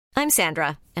I'm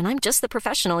Sandra, and I'm just the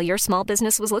professional your small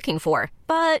business was looking for.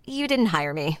 But you didn't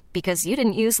hire me because you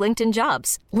didn't use LinkedIn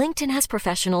Jobs. LinkedIn has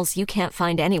professionals you can't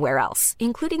find anywhere else,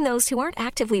 including those who aren't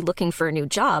actively looking for a new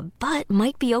job, but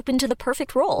might be open to the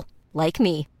perfect role, like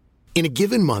me. In a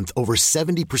given month, over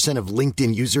 70% of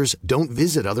LinkedIn users don't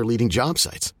visit other leading job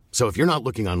sites. So if you're not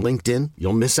looking on LinkedIn,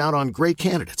 you'll miss out on great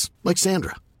candidates like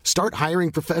Sandra. Start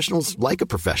hiring professionals like a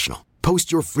professional.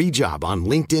 Post your free job on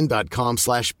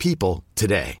linkedin.com/people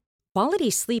today.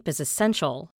 Quality sleep is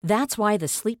essential. That's why the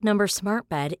Sleep Number Smart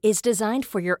Bed is designed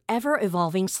for your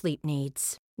ever-evolving sleep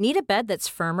needs. Need a bed that's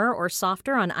firmer or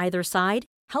softer on either side?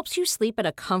 Helps you sleep at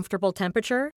a comfortable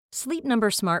temperature? Sleep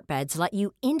Number Smart Beds let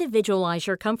you individualize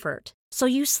your comfort, so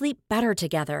you sleep better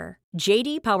together.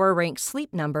 J.D. Power ranks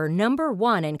Sleep Number number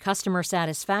 1 in customer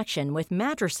satisfaction with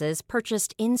mattresses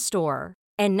purchased in-store.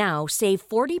 And now, save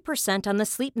 40% on the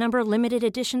Sleep Number Limited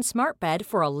Edition Smart Bed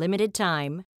for a limited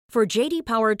time. For J.D.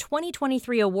 Power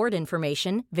 2023 award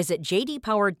information, visit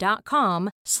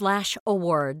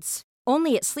jdpower.com/awards.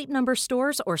 Only at Sleep Number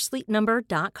stores or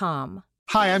sleepnumber.com.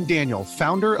 Hi, I'm Daniel,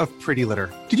 founder of Pretty Litter.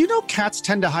 Did you know cats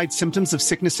tend to hide symptoms of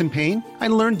sickness and pain? I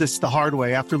learned this the hard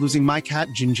way after losing my cat,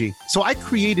 Gingy. So I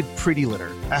created Pretty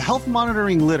Litter, a health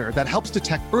monitoring litter that helps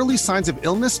detect early signs of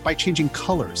illness by changing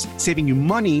colors, saving you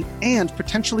money and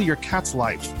potentially your cat's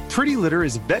life. Pretty Litter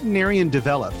is veterinarian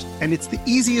developed, and it's the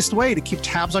easiest way to keep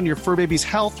tabs on your fur baby's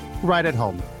health right at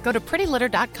home. Go to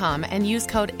prettylitter.com and use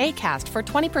code ACAST for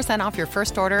 20% off your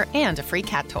first order and a free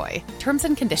cat toy. Terms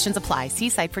and conditions apply. See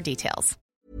site for details.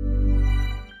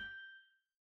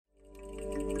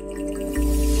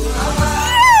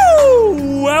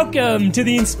 Welcome to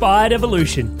the Inspired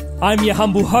Evolution. I'm your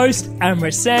humble host,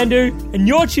 Amrit Sandhu, and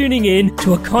you're tuning in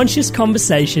to a conscious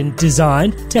conversation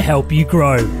designed to help you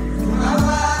grow.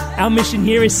 Our mission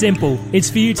here is simple. It's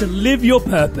for you to live your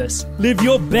purpose, live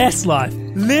your best life,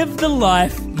 live the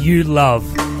life you love.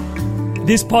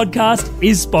 This podcast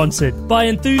is sponsored by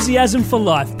Enthusiasm for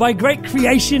Life, by Great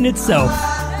Creation itself.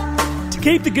 To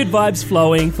keep the good vibes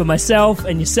flowing for myself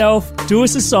and yourself, do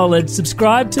us a solid,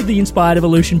 subscribe to the Inspired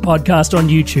Evolution podcast on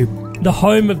YouTube, the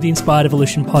home of the Inspired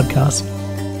Evolution podcast.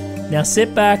 Now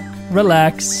sit back,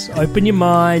 relax, open your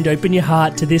mind, open your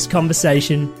heart to this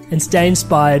conversation, and stay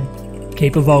inspired.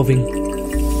 Keep evolving.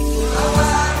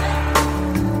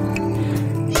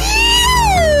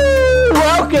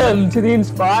 Welcome to the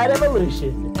Inspired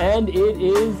Evolution, and it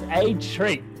is a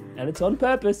treat, and it's on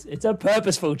purpose. It's a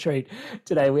purposeful treat.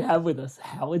 Today we have with us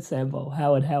Howard Sambold.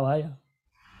 Howard, how are you?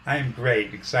 I am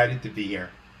great. Excited to be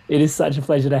here. It is such a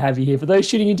pleasure to have you here. For those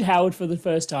tuning into Howard for the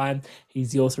first time,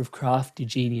 he's the author of Craft Your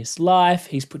Genius Life.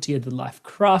 He's put together the Life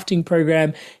Crafting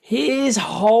Program. His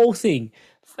whole thing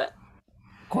for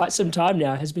quite some time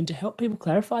now has been to help people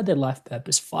clarify their life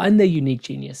purpose, find their unique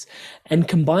genius, and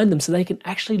combine them so they can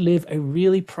actually live a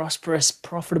really prosperous,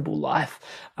 profitable life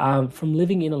from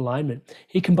living in alignment.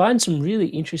 He combines some really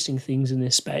interesting things in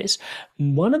this space.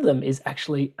 One of them is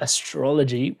actually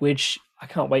astrology, which I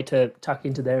can't wait to tuck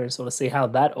into there and sort of see how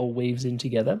that all weaves in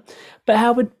together. But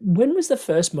Howard, when was the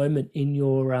first moment in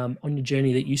your on your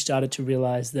journey that you started to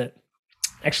realize that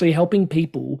actually helping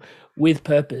people with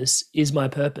purpose is my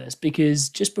purpose? Because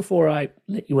just before I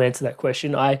let you answer that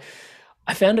question, I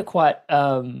found it quite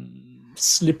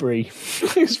slippery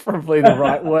is probably the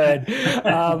right word,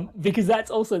 because that's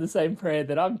also the same prayer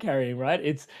that I'm carrying, right?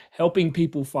 It's helping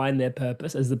people find their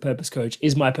purpose as the purpose coach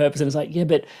is my purpose. And it's like, yeah,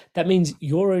 but that means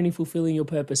you're only fulfilling your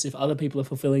purpose if other people are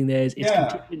fulfilling theirs. It's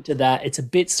contingent to that. It's a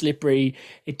bit slippery.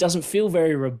 It doesn't feel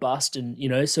very robust. And,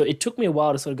 so it took me a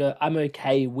while to sort of go, I'm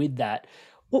okay with that.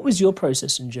 What was your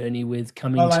process and journey with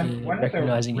coming to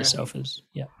recognizing yourself as,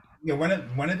 one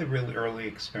of the really early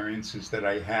experiences that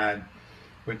I had,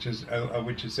 which is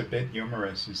a bit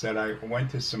humorous, is that I went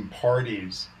to some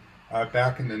parties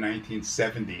back in the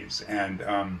 1970s, and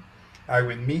I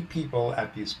would meet people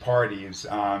at these parties,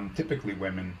 typically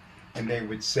women, and they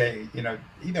would say,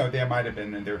 they might have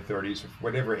been in their 30s or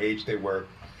whatever age they were,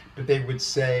 but they would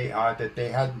say that they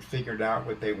hadn't figured out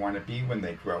what they want to be when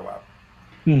they grow up.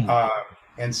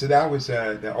 And so that was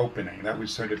the opening. That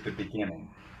was sort of the beginning.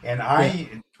 And I,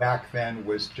 back then,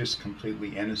 was just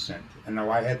completely innocent. And though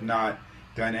I had not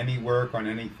done any work on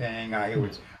anything, I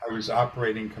was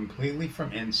operating completely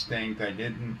from instinct. I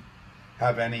didn't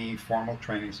have any formal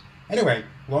trainings. Anyway,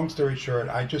 long story short,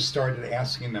 I just started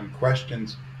asking them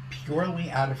questions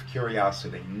purely out of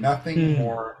curiosity, nothing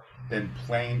more than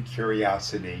plain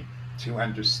curiosity to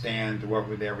understand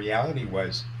what their reality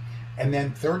was. And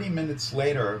then 30 minutes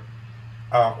later,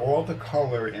 all the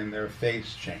color in their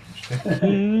face changed.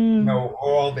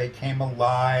 They came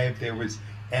alive. There was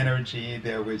energy,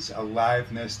 there was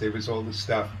aliveness, there was all this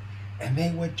stuff. And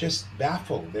they were just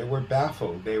baffled. They were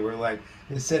baffled. They were like,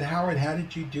 they said, Howard, how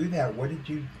did you do that?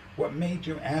 What made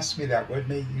you ask me that? What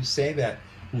made you say that?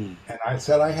 Hmm. And I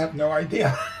said, I have no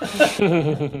idea.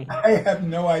 I have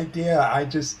no idea.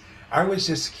 I was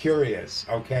just curious,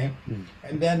 okay? Hmm.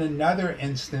 And then another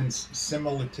instance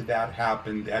similar to that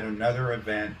happened at another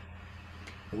event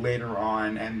later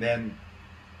on, and then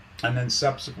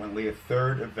subsequently a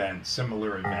third event,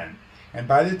 similar event. And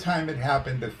by the time it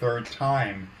happened the third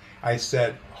time, I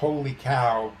said, holy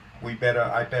cow,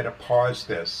 I better pause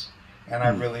this. And I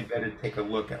really better take a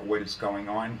look at what is going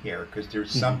on here, because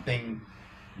there's something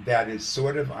that is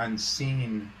sort of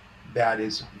unseen that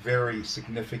is very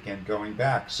significant going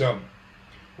back. So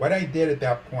what I did at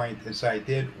that point is I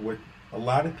did what a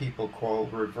lot of people call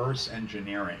reverse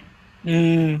engineering.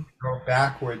 Go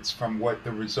backwards from what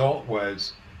the result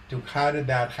was to how did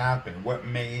that happen? What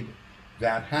made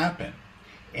that happen?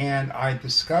 And I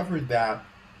discovered that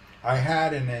I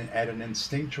had at an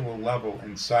instinctual level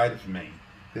inside of me,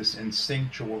 this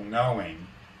instinctual knowing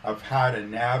of how to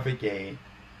navigate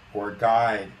or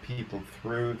guide people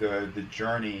through the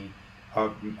journey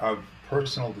of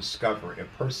personal discovery, a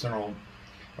personal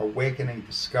awakening,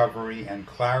 discovery, and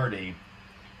clarity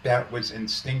that was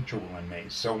instinctual in me.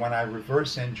 So when I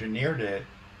reverse engineered it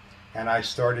and I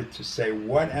started to say,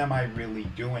 what am I really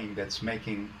doing that's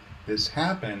making this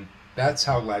happen? That's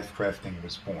how Life Crafting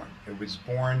was born. It was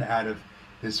born out of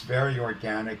this very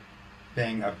organic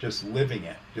thing of just living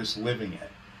it.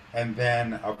 And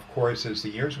then, of course, as the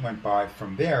years went by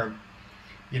from there,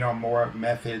 more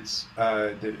methods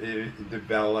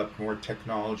developed, more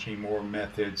technology, more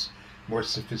methods, more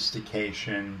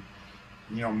sophistication,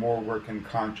 more work in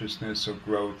consciousness or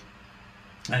growth.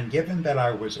 And given that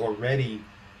I was already,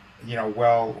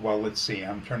 let's see,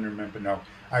 I'm trying to remember now.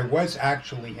 I was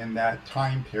actually in that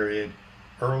time period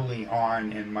early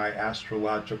on in my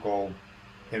astrological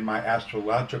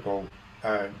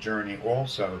journey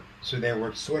also. So they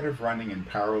were sort of running in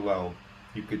parallel.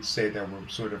 You could say they were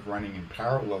sort of running in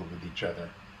parallel with each other.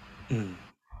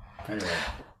 Anyway.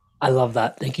 I love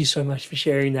that. Thank you so much for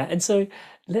sharing that. And so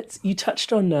you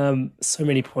touched on so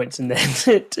many points in there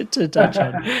to touch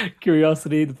on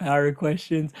curiosity, the power of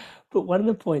questions. But one of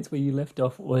the points where you left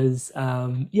off was,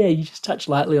 you just touched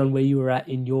lightly on where you were at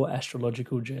in your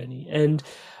astrological journey. And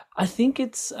I think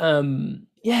it's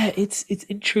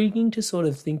intriguing to sort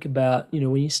of think about,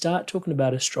 when you start talking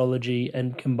about astrology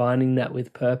and combining that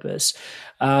with purpose,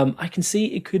 I can see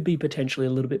it could be potentially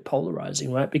a little bit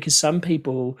polarizing, right? Because some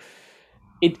people,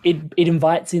 it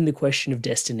invites in the question of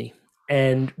destiny.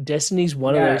 And destiny is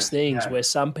one of those things where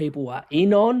some people are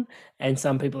in on and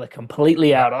some people are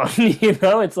completely out on.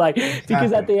 It's like,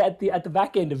 because at the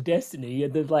back end of destiny,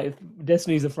 there's like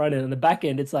destiny's the front end, and the back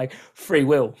end it's like free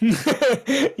will. It's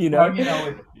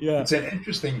an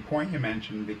interesting point you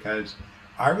mentioned, because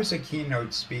I was a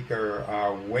keynote speaker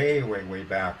way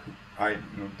back. I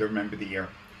don't remember the year.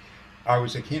 I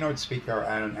was a keynote speaker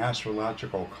at an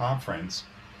astrological conference.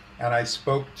 And I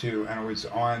spoke to, and I was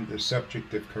on the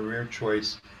subject of career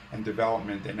choice and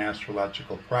development in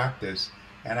astrological practice.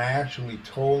 And I actually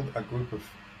told a group of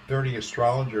 30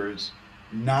 astrologers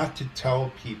not to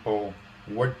tell people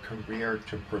what career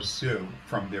to pursue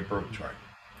from their birth chart.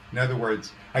 In other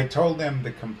words, I told them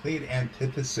the complete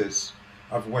antithesis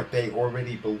of what they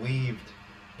already believed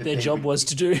that their job was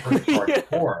to do.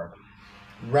 For,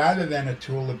 rather than a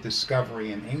tool of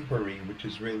discovery and inquiry, which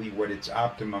is really what its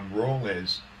optimum role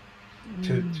is.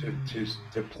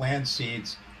 To plant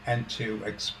seeds and to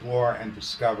explore and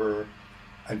discover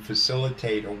and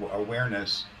facilitate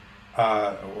awareness.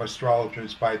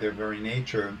 Astrologers, by their very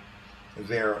nature,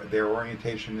 their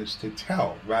orientation is to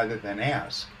tell rather than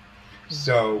ask.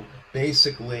 So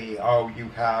basically, you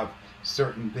have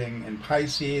certain thing in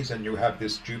Pisces, and you have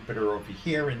this Jupiter over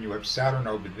here, and you have Saturn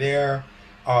over there,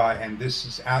 and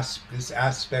this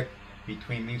aspect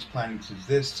between these planets is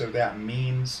this, so that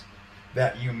means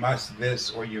that you must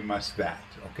this or you must that,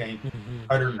 okay?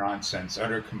 Utter nonsense,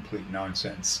 utter complete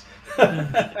nonsense.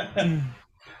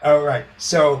 All right,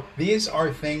 so these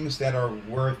are things that are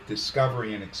worth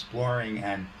discovery and exploring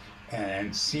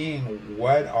and seeing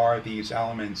what are these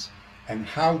elements and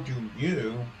how do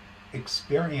you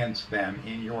experience them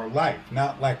in your life.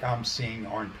 Not like I'm seeing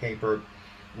on paper,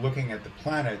 looking at the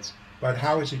planets, but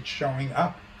how is it showing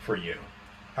up for you?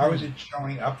 How is it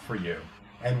showing up for you?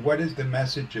 And what is the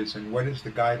messages and what is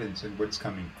the guidance and what's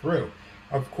coming through?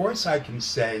 Of course, I can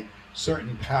say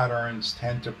certain patterns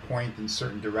tend to point in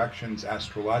certain directions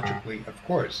astrologically, of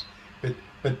course,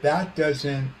 but that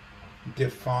doesn't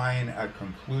define a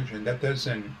conclusion. That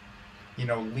doesn't,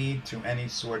 lead to any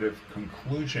sort of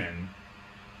conclusion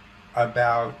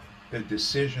about the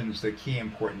decisions, the key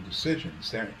important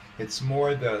decisions. It's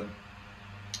more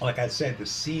like I said, the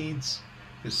seeds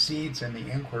and the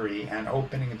inquiry and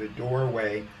opening the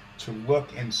doorway to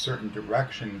look in certain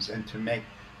directions and to make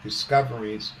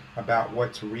discoveries about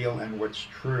what's real and what's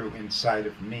true inside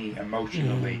of me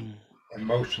emotionally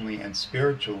and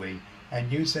spiritually,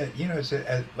 and use it,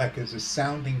 as a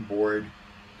sounding board,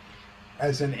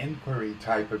 as an inquiry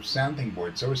type of sounding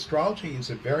board. So astrology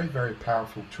is a very, very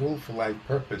powerful tool for life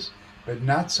purpose, but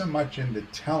not so much in the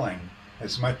telling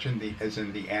as much as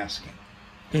in the asking.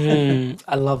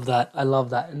 I love that.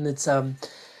 And it's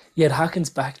it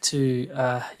harkens back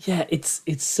to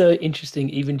it's so interesting,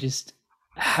 even just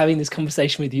having this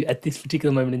conversation with you at this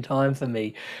particular moment in time for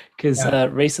me, because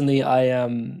recently I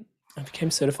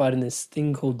became certified in this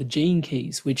thing called the Gene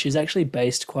Keys, which is actually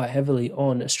based quite heavily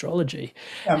on astrology.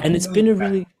 And it's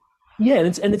been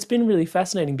it's been really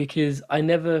fascinating, because I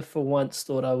never for once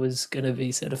thought I was going to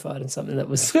be certified in something that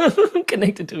was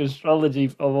connected to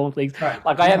astrology, of all things. Right.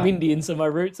 Like, I am Indian, so my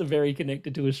roots are very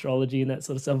connected to astrology and that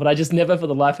sort of stuff, but I just never for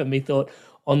the life of me thought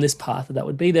on this path that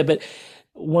would be there. But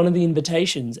one of the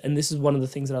invitations, and this is one of the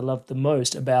things that I love the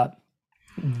most about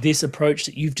this approach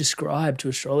that you've described to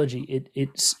astrology,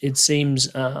 it seems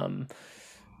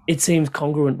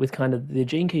congruent with kind of the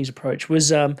Gene Keys approach,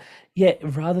 was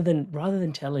rather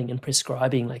than telling and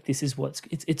prescribing, like, this is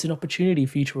it's an opportunity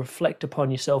for you to reflect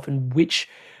upon yourself and which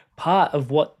part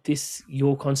of what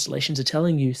your constellations are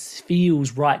telling you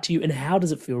feels right to you, and how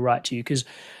does it feel right to you? Because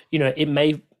it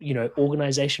may,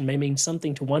 organization may mean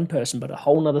something to one person, but a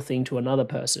whole nother thing to another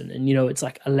person. And, it's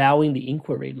like allowing the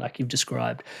inquiry, like you've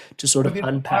described, to sort of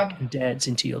unpack and dance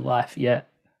into your life. Yeah.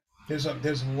 There's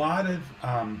a lot of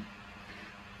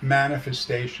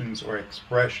manifestations or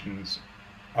expressions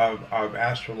of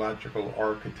astrological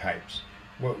archetypes.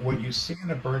 What you see in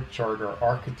a birth chart are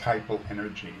archetypal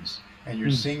energies, and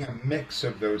you're seeing a mix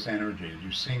of those energies.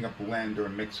 You're seeing a blend or a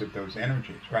mix of those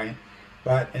energies, right?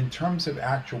 But in terms of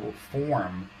actual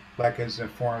form, like as a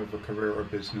form of a career or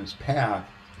business path,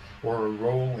 or a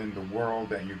role in the world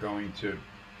that you're going to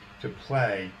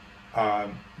play,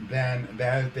 then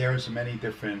there's many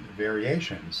different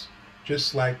variations.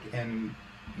 Just like in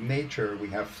nature, we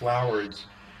have flowers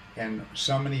and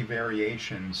so many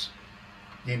variations,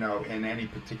 in any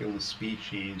particular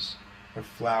species of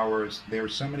flowers. There are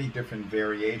so many different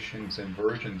variations and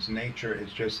versions. Nature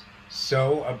is just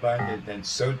so abundant and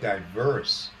so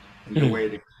diverse in the way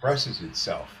it expresses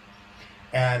itself.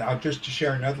 And I'll just to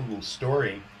share another little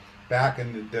story. Back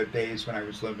in the days when I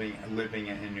was living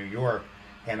in New York,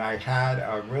 and I had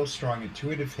a real strong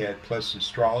intuitive hit plus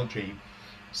astrology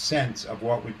sense of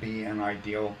what would be an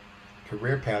ideal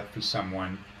career path for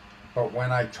someone. But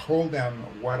when I told them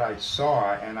what I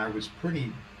saw, and I was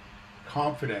pretty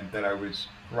confident that I was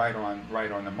right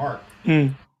on the mark.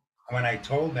 When I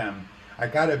told them, I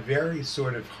got a very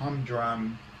sort of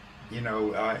humdrum,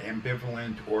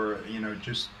 ambivalent, or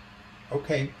just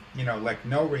okay, like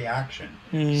no reaction.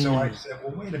 So I said,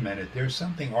 well, wait a minute, there's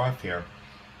something off here.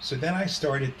 So then I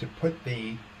started to put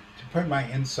my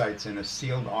insights in a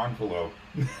sealed envelope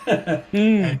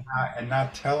and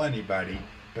not tell anybody,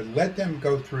 but let them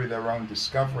go through their own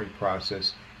discovery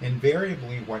process.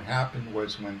 Invariably, what happened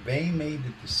was when they made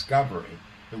the discovery,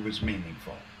 it was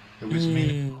meaningful. It was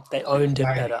meaningful. They owned it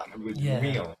better. It was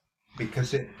real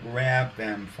because it grabbed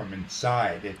them from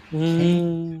inside. It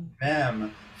came to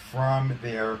them from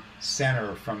their center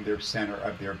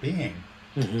of their being.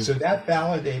 So that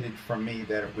validated for me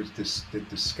that it was the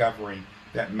discovery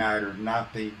that mattered,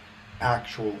 not the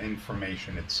actual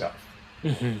information itself.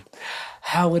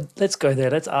 Howard, let's go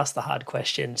there. Let's ask the hard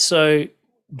question. So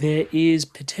there is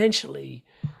potentially,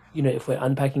 if we're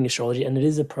unpacking astrology, and it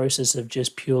is a process of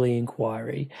just purely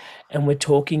inquiry, and we're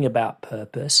talking about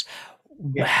purpose,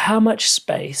 how much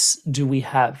space do we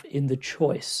have in the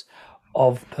choice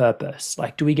of purpose?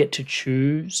 Like, do we get to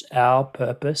choose our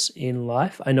purpose in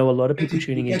life? I know a lot of people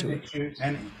tuning into it.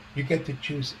 You get to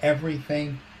choose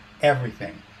everything.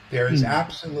 There is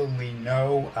absolutely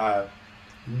no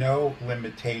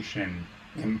limitation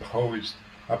imposed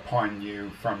upon you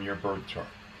from your birth chart.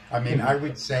 I mean, I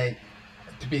would say,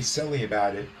 to be silly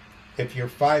about it, if you're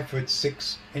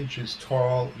 5'6"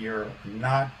 tall, you're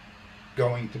not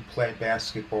going to play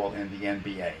basketball in the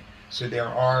NBA. So there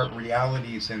are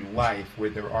realities in life where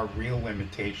there are real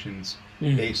limitations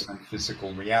based on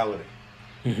physical reality.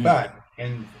 But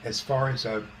as far as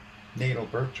a natal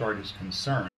birth chart is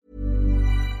concerned,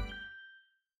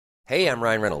 Hey, I'm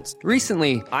Ryan Reynolds.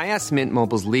 Recently, I asked Mint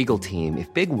Mobile's legal team if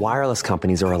big wireless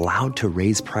companies are allowed to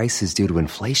raise prices due to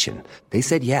inflation. They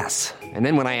said yes. And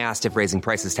then when I asked if raising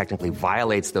prices technically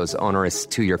violates those onerous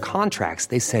 2-year contracts,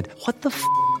 they said, "What the f***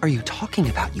 are you talking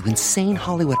about, you insane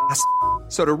Hollywood ass?"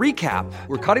 So to recap,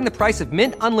 we're cutting the price of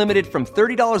Mint Unlimited from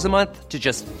 $30 a month to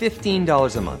just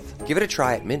 $15 a month. Give it a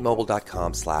try at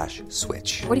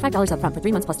mintmobile.com/switch. $45 up front for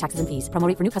 3 months plus taxes and fees. Promo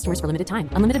rate for new customers for limited time.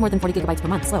 Unlimited more than 40 gigabytes per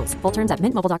month. Slows full terms at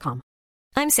mintmobile.com.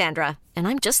 I'm Sandra, and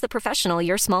I'm just the professional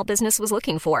your small business was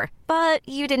looking for. But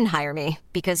you didn't hire me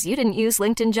because you didn't use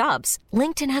LinkedIn Jobs.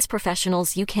 LinkedIn has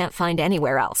professionals you can't find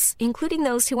anywhere else, including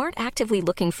those who aren't actively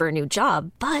looking for a new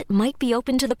job, but might be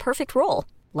open to the perfect role,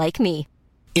 like me.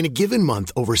 In a given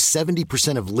month, over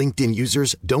 70% of LinkedIn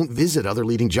users don't visit other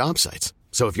leading job sites.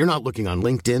 So if you're not looking on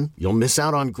LinkedIn, you'll miss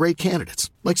out on great candidates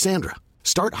like Sandra.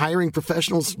 Start hiring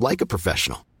professionals like a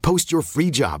professional. Post your free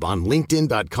job on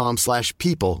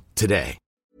linkedin.com/people today.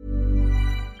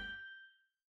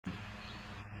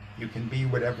 You can be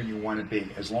whatever you want to be,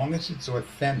 as long as it's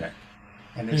authentic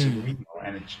and it's real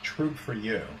and it's true for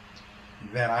you,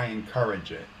 then I encourage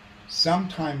it.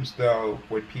 Sometimes, though,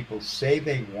 what people say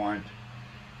they want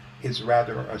is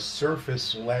rather a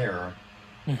surface layer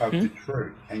of the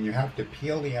truth, and you have to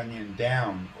peel the onion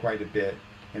down quite a bit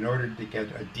in order to get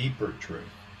a deeper truth.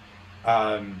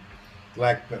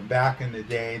 Like back in the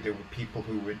day, there were people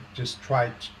who would just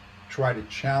try to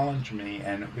challenge me,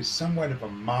 and it was somewhat of a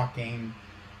mocking,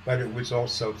 but it was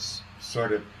also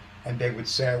sort of, and they would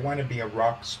say, "I want to be a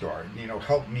rock star,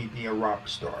 help me be a rock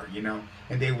star,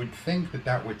 and they would think that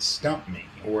that would stump me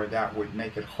or that would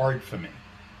make it hard for me.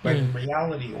 But in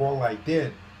reality, all I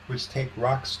did was take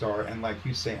rock star and, like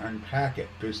you say, unpack it.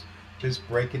 Just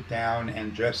break it down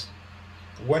and just,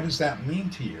 what does that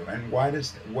mean to you? And what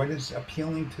is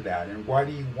appealing to that? And why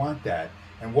do you want that?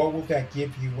 And what will that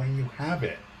give you when you have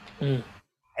it? And,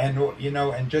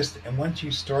 and once you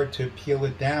start to peel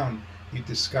it down, you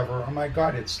discover, oh my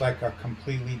God, it's like a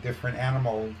completely different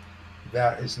animal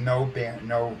that is no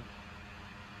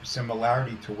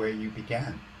similarity to where you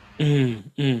began.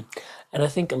 And I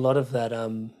think a lot of that, I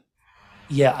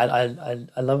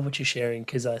love what you're sharing,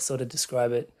 because I sort of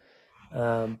describe it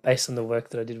based on the work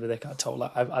that I did with Eckhart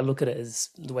Tolle. I look at it as,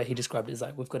 the way he described it is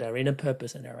like, we've got our inner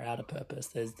purpose and our outer purpose.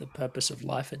 There's the purpose of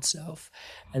life itself,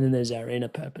 and then there's our inner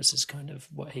purpose, is kind of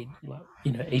what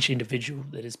each individual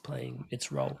that is playing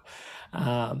its role.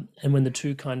 And when the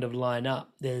two kind of line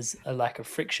up, there's a lack of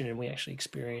friction, and we actually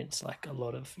experience like a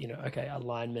lot of,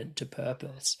 alignment to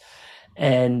purpose.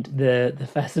 And the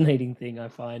fascinating thing I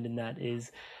find in that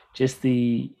is just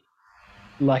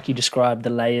like you described, the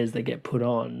layers that get put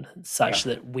on, such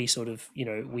that we sort of,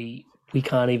 we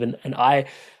can't even, and I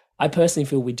personally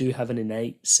feel we do have an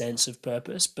innate sense of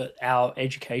purpose, but our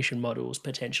education models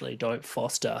potentially don't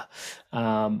foster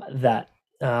that.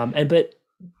 But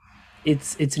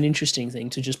it's an interesting thing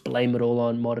to just blame it all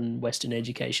on modern Western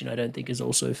education. I don't think is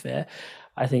also fair.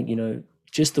 I think,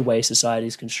 just the way society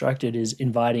is constructed is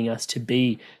inviting us to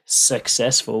be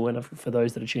successful. And for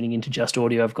those that are tuning into just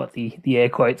audio, I've got the air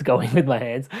quotes going with my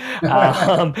hands.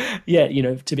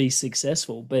 To be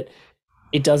successful. But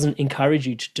it doesn't encourage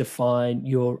you to define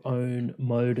your own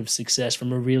mode of success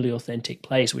from a really authentic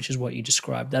place, which is what you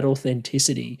described. That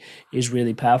authenticity is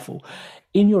really powerful.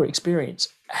 In your experience,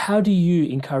 how do you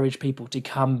encourage people to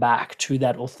come back to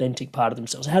that authentic part of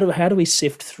themselves? How do we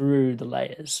sift through the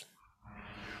layers?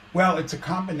 Well, it's a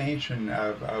combination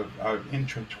of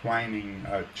intertwining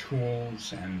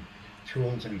tools and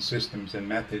systems and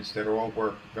methods that all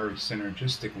work very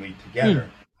synergistically together.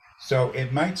 So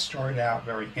it might start out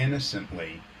very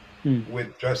innocently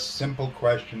with just simple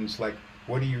questions like,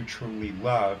 what do you truly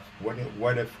love?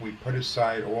 What if we put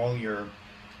aside all your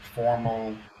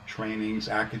formal trainings,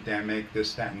 academic,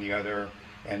 this, that, and the other,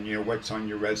 and what's on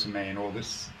your resume and all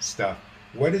this stuff?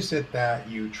 What is it that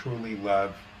you truly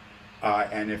love?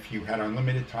 And if you had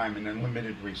unlimited time and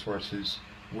unlimited resources,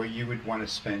 where you would want to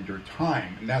spend your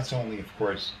time. And that's only, of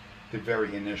course, the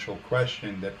very initial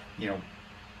question that,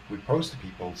 we pose to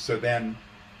people. So then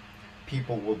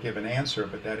people will give an answer,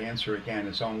 but that answer, again,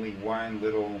 is only one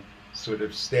little sort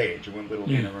of stage, one little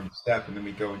interim step, and then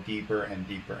we go deeper and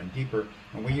deeper and deeper.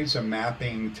 And we use a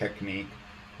mapping technique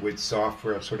with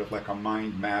software, sort of like a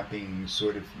mind mapping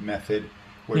sort of method,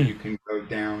 where you can go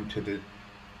down to the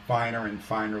finer and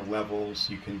finer levels.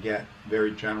 You can get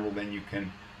very general, then you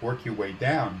can work your way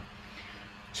down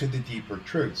to the deeper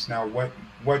truths. Now, what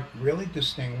really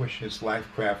distinguishes life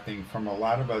crafting from a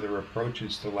lot of other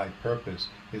approaches to life purpose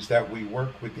is that we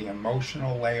work with the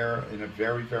emotional layer in a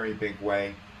very, very big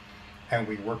way, and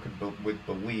we work with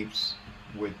beliefs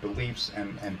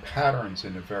and patterns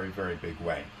in a very, very big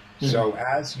way. So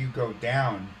as you go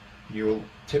down, you'll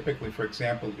typically, for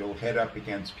example, you'll hit up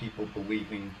against people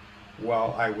believing,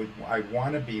 well, I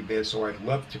want to be this, or I'd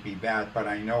love to be that, but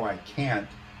I know I can't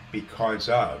because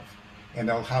of, and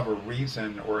they'll have a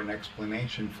reason or an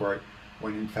explanation for it,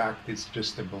 when in fact it's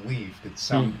just a belief that's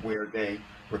somewhere they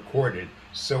recorded.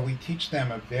 So we teach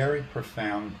them a very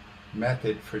profound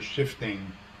method for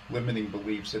shifting limiting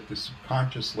beliefs at the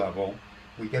subconscious level.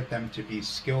 We get them to be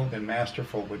skilled and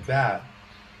masterful with that,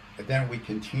 and then we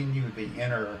continue the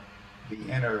inner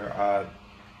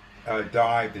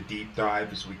dive, the deep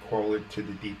dive as we call it, to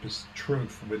the deepest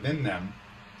truth within them.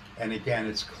 And again,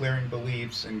 it's clearing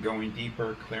beliefs and going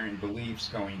deeper, clearing beliefs,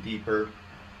 going deeper.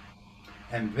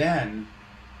 And then,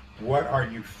 what are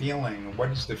you feeling? What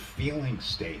is the feeling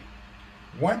state?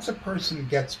 Once a person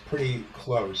gets pretty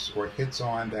close or hits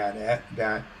on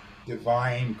that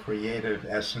divine creative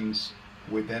essence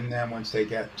within them, once they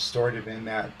get started in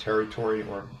that territory,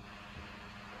 or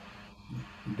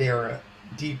they're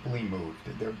deeply moved.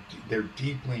 They're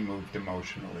deeply moved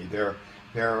emotionally. They're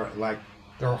like,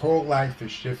 their whole life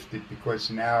is shifted,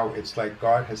 because now it's like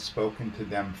God has spoken to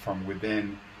them from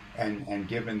within and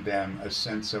given them a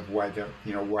sense of why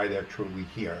they're truly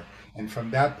here. And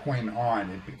from that point on,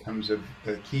 it becomes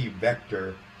the key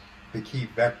vector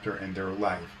in their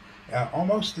life.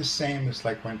 Almost the same as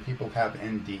like when people have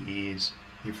NDEs.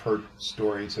 You've heard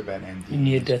stories about NDEs.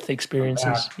 Near-death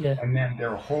experiences, yeah. And then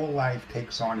their whole life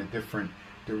takes on a different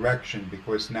direction,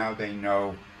 because now they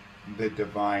know their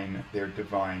divine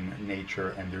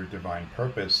nature and their divine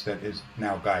purpose that is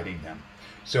now guiding them.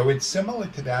 So it's similar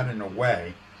to that in a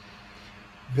way.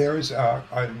 There's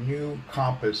a new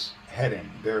compass heading.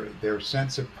 Their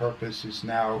sense of purpose is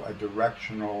now a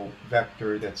directional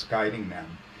vector that's guiding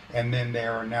them. And then they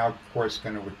are now, of course,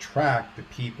 going to attract the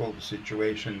people, the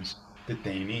situations that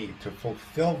they need to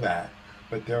fulfill that.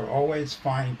 But they're always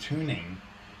fine-tuning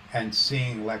and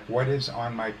seeing, like, what is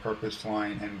on my purpose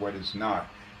line and what is not.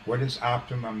 What is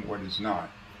optimum, what is not.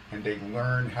 And they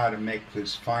learn how to make the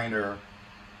finer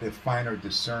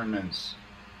discernments,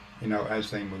 as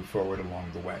they move forward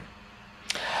along the way.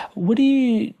 What do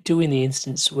you do in the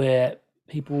instance where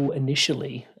people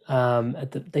initially,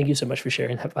 thank you so much for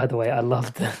sharing that, by the way. I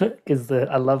love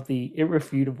I love the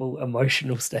irrefutable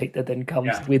emotional state that then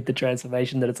comes with the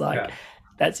transformation, that it's like,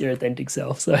 that's your authentic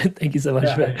self. So thank you so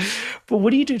much for that. But what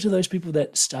do you do to those people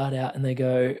that start out and they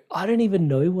go, I don't even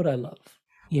know what I love?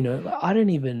 I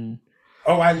don't even.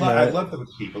 Oh, I love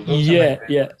those people. Those are my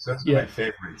favorites. Those are my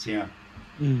favorites. Yeah.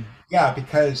 Yeah,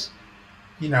 because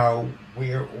we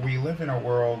live in a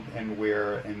world in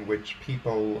which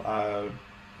people,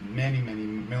 many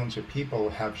millions of people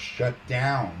have shut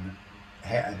down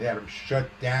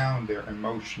their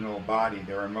emotional body,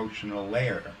 their emotional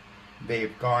layer.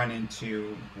 They've gone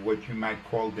into what you might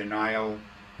call denial,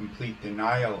 complete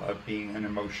denial of being an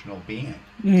emotional being.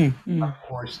 Of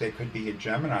course, they could be a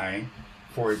Gemini,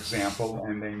 for example,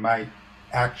 and they might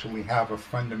actually have a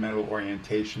fundamental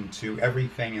orientation to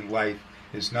everything in life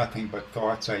is nothing but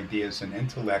thoughts, ideas, and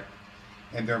intellect,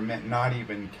 and they're not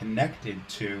even connected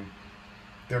to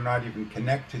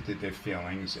their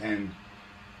feelings.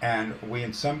 And we,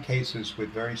 in some cases,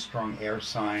 with very strong air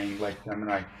sign like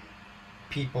Gemini,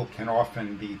 people can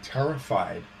often be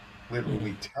terrified,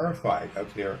 literally terrified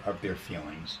of their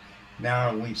feelings.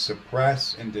 Not only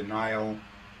suppress and denial,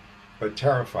 but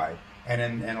terrified.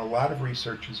 And a lot of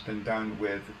research has been done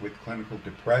with clinical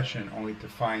depression, only to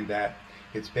find that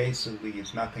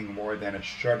it's nothing more than a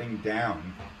shutting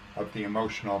down of the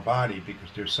emotional body, because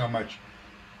there's so much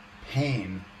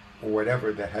pain or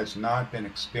whatever that has not been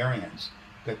experienced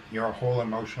that your whole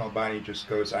emotional body just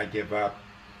goes, I give up,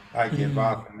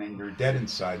 and then you're dead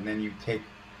inside. And then you take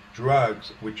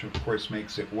drugs, which of course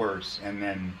makes it worse, and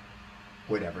then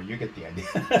whatever, you get the idea.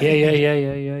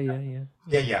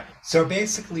 Yeah. So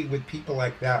basically with people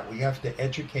like that, we have to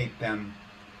educate them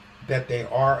that they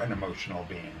are an emotional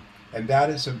being. And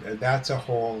that's a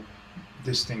whole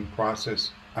distinct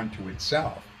process unto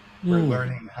itself. We're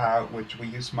learning which we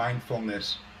use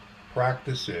mindfulness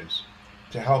practices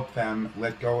to help them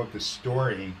let go of the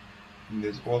story, and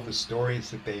there's all the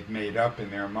stories that they've made up in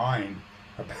their mind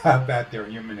about their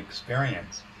human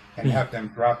experience, and have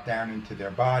them drop down into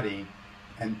their body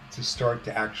and to start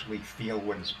to actually feel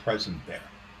what is present there.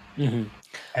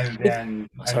 And then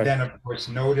of course,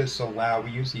 notice, allow.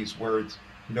 We use these words: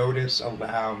 notice,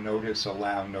 allow, notice,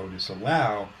 allow, notice,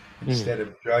 allow, instead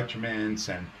of judgments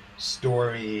and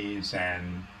stories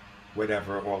and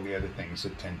whatever, all the other things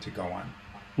that tend to go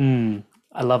on.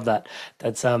 I love that.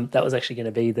 That's that was actually going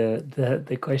to be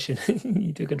the question.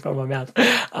 You took it from my mouth,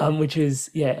 which is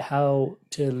how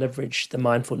to leverage the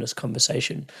mindfulness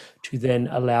conversation to then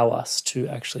allow us to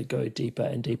actually go deeper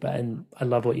and deeper. And I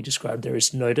love what you described there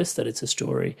is notice that it's a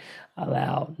story.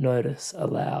 Allow, notice,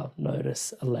 allow,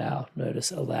 notice, allow,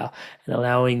 notice, allow, and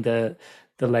allowing the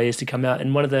layers to come out.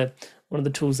 And one of the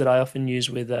tools that I often use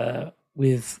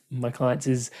with my clients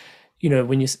is,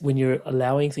 when you're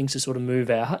allowing things to sort of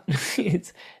move out,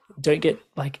 don't get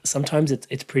like, sometimes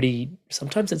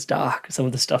sometimes it's dark, some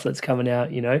of the stuff that's coming out,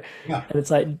 and it's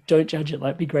like, don't judge it,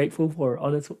 like be grateful for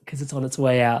it because it's on its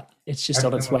way out. It's just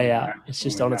on its way out. It's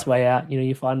just on its way out.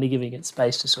 You're finally giving it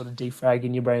space to sort of defrag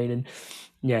in your brain.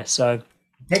 And so it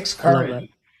takes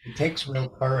courage. It takes real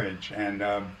courage and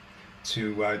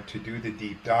to do the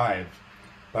deep dive.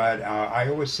 But I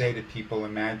always say to people,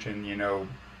 imagine,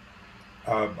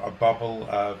 a bubble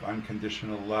of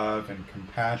unconditional love and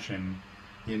compassion,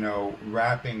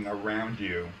 wrapping around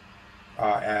you,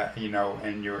 and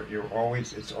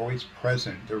it's always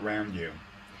present around you.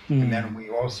 And then we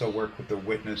also work with the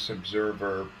witness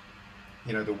observer,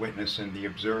 the witness and the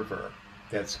observer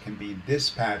that can be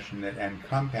dispassionate and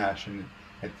compassionate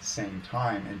at the same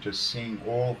time, and just seeing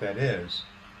all that is,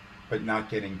 but not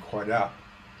getting caught up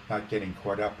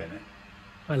in it.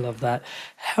 I love that.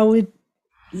 Howard,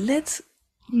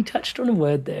 you touched on a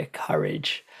word there,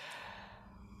 courage.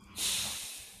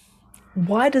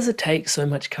 Why does it take so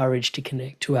much courage to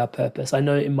connect to our purpose? I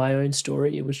know in my own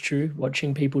story, it was true.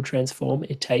 Watching people transform,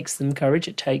 it takes them courage.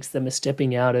 It takes them a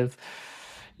stepping out of,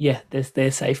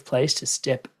 their safe place to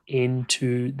step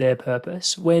into their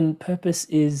purpose. When purpose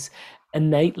is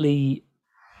innately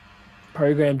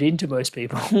programmed into most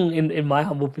people, in my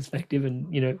humble perspective, and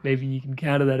maybe you can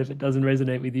counter that if it doesn't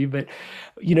resonate with you, but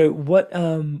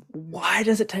why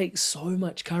does it take so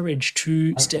much courage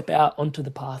to step out onto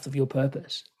the path of your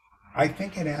purpose? I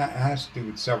think it has to do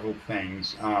with several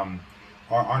things. On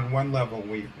one level,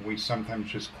 we sometimes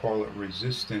just call it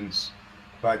resistance,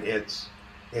 but it's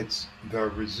the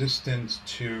resistance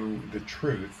to the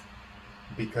truth,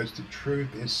 because the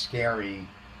truth is scary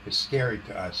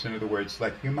to us. In other words,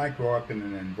 like, you might grow up in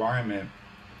an environment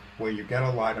where you get a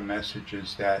lot of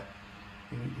messages that,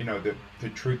 the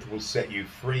truth will set you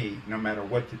free. No matter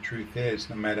what the truth is,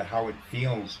 no matter how it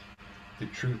feels, the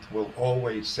truth will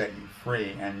always set you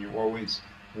free, and you always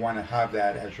want to have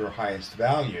that as your highest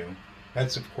value.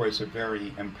 That's, of course, a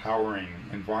very empowering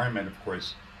environment, of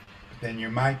course. But then you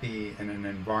might be in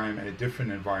a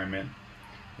different environment,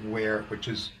 which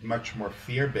is much more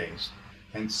fear-based.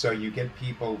 And so you get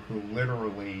people who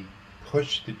literally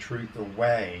push the truth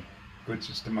away, which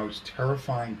is the most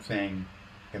terrifying thing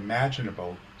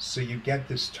imaginable. So you get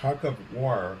this tug of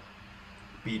war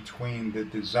between the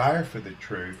desire for the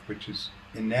truth, which is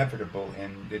inevitable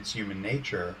in its human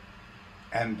nature,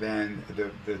 and then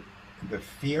the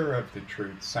fear of the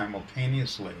truth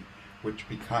simultaneously, which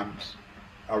becomes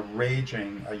a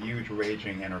huge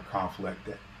raging inner conflict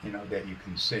that you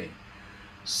can see.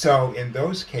 So in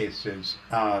those cases,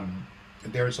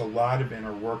 there's a lot of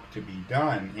inner work to be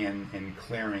done in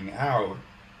clearing out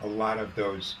a lot of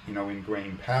those,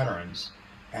 ingrained patterns,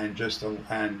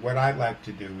 and what I like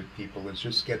to do with people is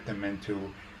just get them into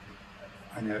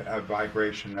a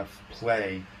vibration of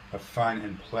play, of fun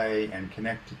and play, and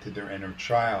connected to their inner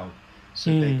child, so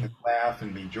they can laugh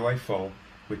and be joyful,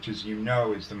 which is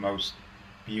the most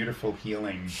beautiful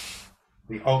healing,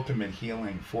 the ultimate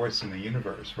healing force in the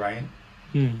universe, right?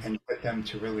 And get them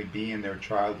to really be in their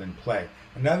child and play.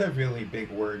 Another really big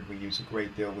word we use a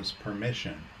great deal is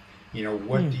permission.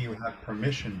 What do you have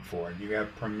permission for? Do you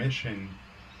have permission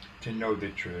to know the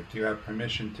truth? Do you have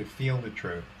permission to feel the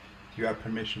truth? Do you have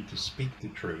permission to speak the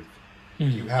truth? Do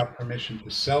you have permission to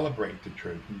celebrate the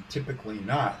truth? And typically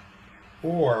not.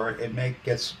 Or it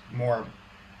gets more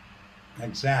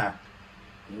exact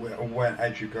when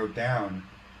as you go down,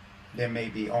 there may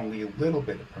be only a little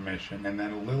bit of permission, and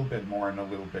then a little bit more and a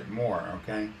little bit more,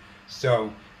 okay?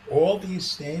 So all these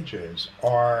stages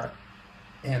are,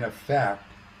 in effect,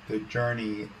 the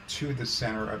journey to the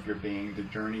center of your being, the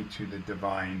journey to the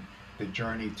divine, the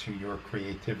journey to your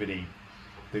creativity,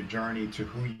 the journey to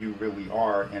who you really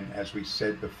are, and as we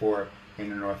said before,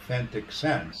 in an authentic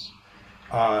sense.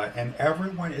 And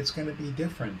everyone, it's going to be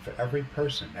different for every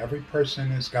person. Every person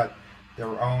has got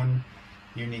their own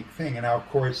unique thing. And now, of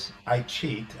course, I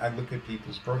cheat. I look at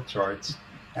people's birth charts,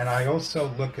 and I also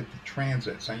look at the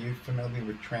transits. Are you familiar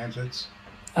with transits?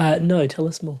 No, tell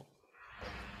us more.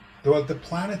 Well, the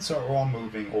planets are all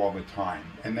moving all the time,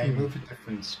 and they move at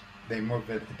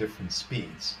different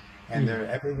speeds. And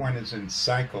everyone is in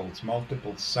cycles,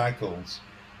 multiple cycles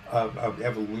of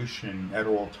evolution at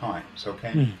all times.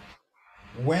 Okay.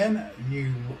 When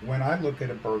I look at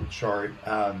a birth chart,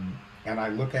 and I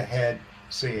look ahead,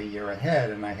 say a year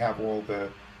ahead, and I have all the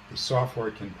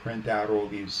software can print out all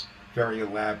these very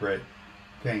elaborate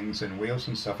things and wheels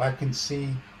and stuff, I can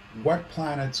see what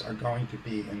planets are going to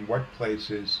be in what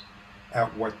places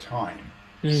at what time.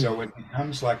 So it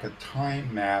becomes like a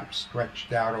time map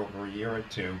stretched out over a year or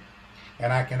two,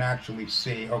 and I can actually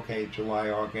see, okay, July,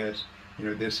 August,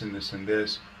 this and this and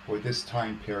this, or this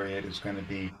time period is going to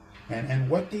be. And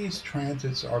what these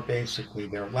transits are basically,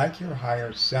 they're like your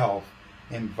higher self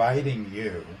inviting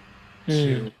you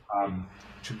to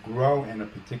grow in a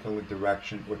particular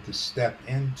direction, or to step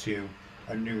into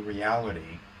a new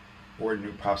reality or a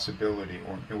new possibility,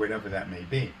 or whatever that may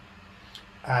be.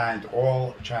 And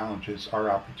all challenges are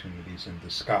opportunities in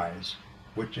disguise,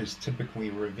 which is typically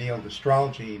revealed.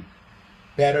 Astrology,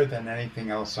 better than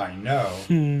anything else I know,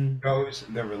 knows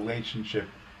the relationship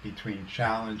between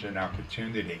challenge and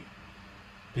opportunity,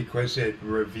 because it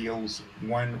reveals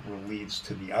one leads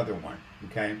to the other one.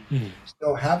 Okay.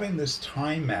 So having this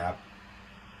time map,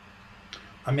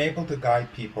 I'm able to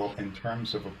guide people in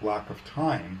terms of a block of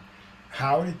time,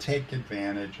 how to take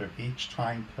advantage of each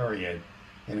time period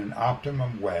in an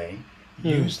optimum way,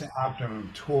 use the optimum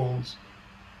tools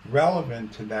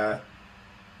relevant to that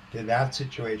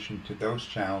situation, to those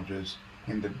challenges,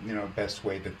 in the best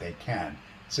way that they can.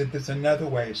 So there's another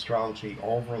way astrology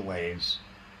overlays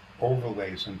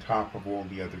on top of all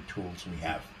the other tools we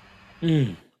have.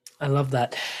 I love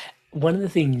that. One of the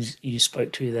things you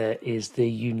spoke to there is the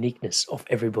uniqueness of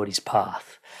everybody's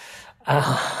path. There's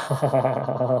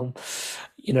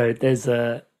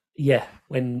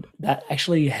when that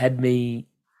actually had me,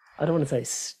 I don't want to say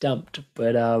stumped,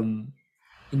 but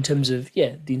in terms of,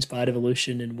 the Inspired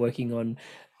Evolution and working on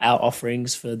our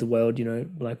offerings for the world,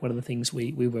 like one of the things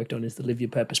we worked on is the Live Your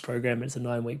Purpose program. It's a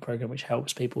 9-week program which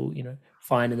helps people,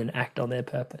 find and then act on their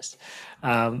purpose.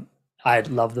 I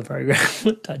love the program,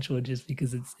 Touchwood, just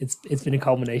because it's been a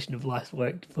culmination of life's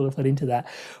work to put into that.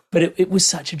 But it was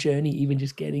such a journey, even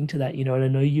just getting to that, and I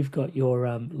know you've got your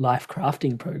life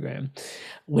crafting program.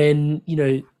 When,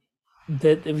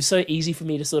 that it was so easy for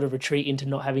me to sort of retreat into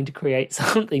not having to create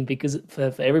something because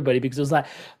for everybody, because it was like,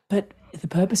 but the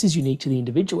purpose is unique to the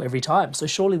individual every time. So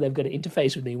surely they've got to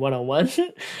interface with me one-on-one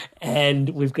and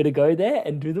we've got to go there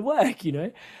and do the work,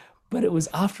 But it was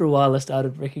after a while I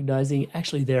started recognizing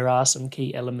actually there are some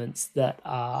key elements that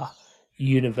are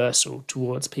universal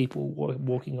towards people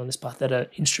walking on this path that are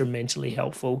instrumentally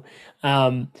helpful.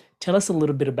 Tell us a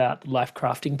little bit about the Life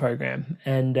Crafting program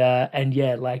and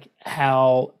like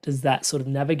how does that sort of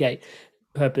navigate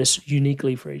purpose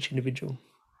uniquely for each individual?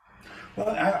 Well,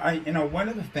 I one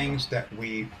of the things that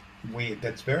we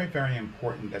that's very, very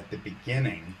important at the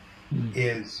beginning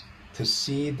is to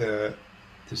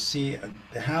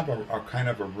have a kind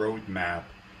of a roadmap,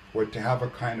 or to have a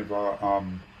kind of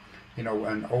an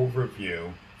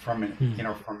overview from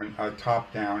a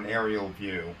top-down aerial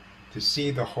view, to see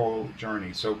the whole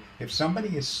journey. So if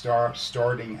somebody is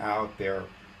starting out their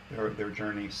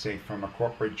journey, say from a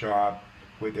corporate job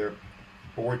where they're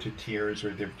bored to tears,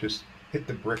 or they've just hit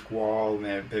the brick wall and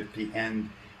they're at the end,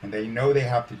 and they know they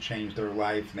have to change their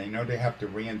life, and they know they have to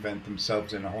reinvent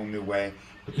themselves in a whole new way,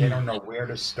 but they don't know where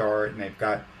to start, and they've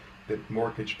got the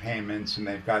mortgage payments, and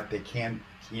they can't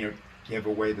give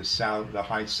away the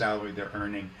high salary they're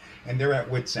earning, and they're at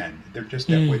wit's end. They're just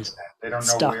at wit's end. They don't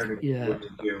know Stuck. what to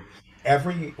do.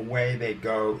 Every way they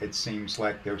go, it seems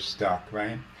like they're stuck,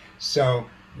 right? So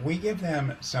we give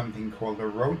them something called a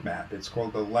roadmap. It's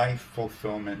called the Life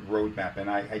Fulfillment Roadmap, and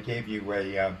I gave you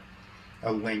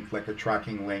a link, like a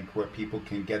tracking link, where people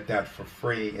can get that for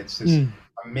free. It's this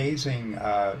amazing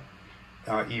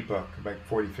ebook, like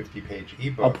 40-50 page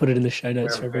ebook. I'll put it in the show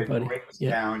notes for everybody.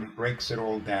 It breaks it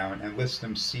all down and lets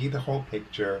them see the whole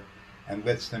picture, and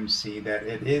lets them see that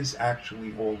it is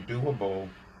actually all doable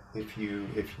if you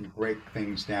break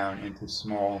things down into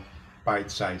small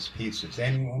bite-sized pieces.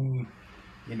 And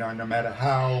no matter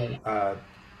how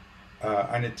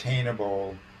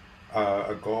unattainable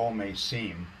a goal may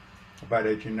seem, but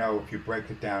as you know, if you break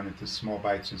it down into small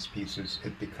bite-sized pieces,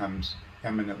 it becomes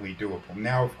eminently doable.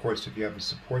 Now, of course, if you have a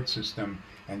support system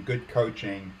and good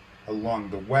coaching along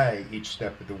the way, each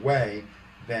step of the way,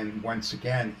 then once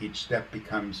again, each step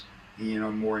becomes,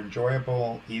 more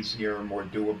enjoyable, easier, more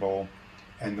doable,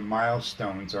 and the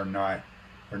milestones are not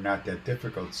that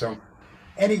difficult. So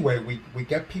anyway, we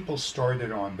get people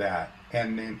started on that,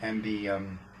 and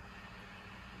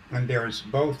there's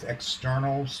both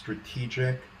external,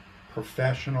 strategic,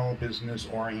 professional,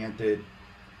 business-oriented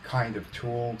kind of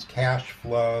tools, cash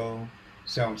flow,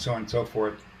 so on and so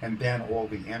forth, and then all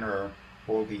the inner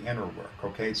work.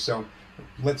 Okay, so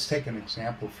let's take an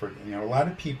example for, a lot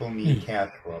of people need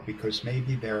cash flow because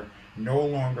maybe they're no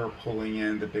longer pulling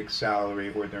in the big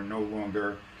salary, or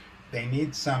they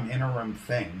need some interim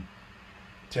thing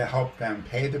to help them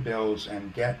pay the bills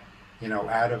and get,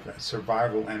 out of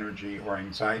survival energy or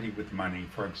anxiety with money,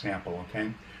 for example.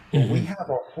 Okay, well, we have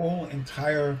a whole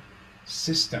entire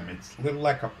system. It's a little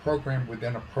like a program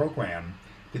within a program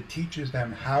that teaches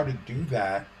them how to do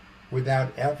that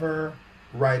without ever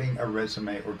writing a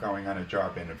resume or going on a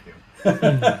job interview.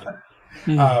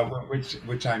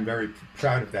 Which I'm very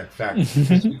proud of that fact,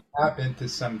 because we tap into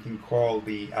something called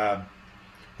the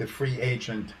free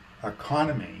agent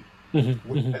economy,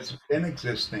 which has been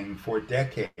existing for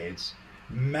decades.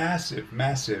 Massive,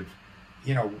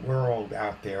 world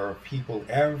out there of people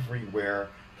everywhere,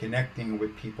 connecting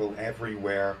with people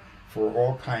everywhere for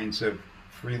all kinds of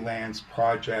freelance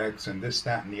projects and this,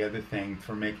 that, and the other thing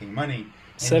for making money.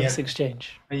 Service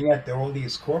exchange. And yet there are all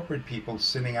these corporate people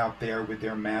sitting out there with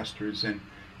their masters in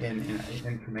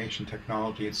information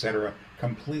technology, etc.,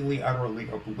 completely, utterly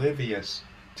oblivious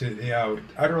to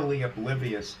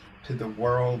the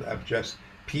world of just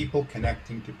people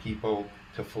connecting to people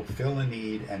to fulfill a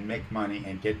need and make money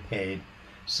and get paid.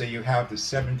 So you have the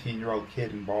 17-year-old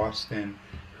kid in Boston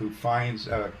who finds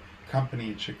a company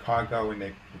in Chicago and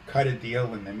they cut a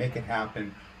deal and they make it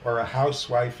happen, or a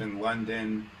housewife in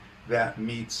London that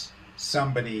meets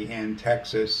somebody in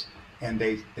Texas and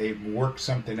they work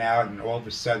something out, and all of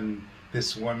a sudden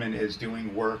this woman is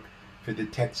doing work for the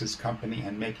Texas company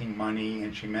and making money,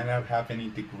 and she may not have any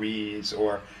degrees,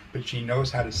 but she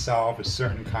knows how to solve a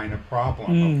certain kind of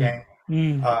problem. Okay,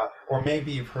 or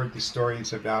maybe you've heard the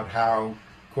stories about how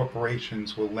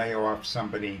corporations will lay off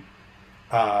somebody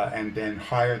and then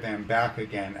hire them back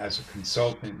again as a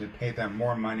consultant to pay them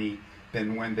more money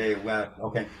than when they left.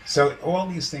 Okay, so all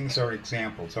these things are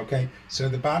examples. Okay, so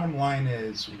the bottom line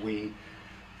is we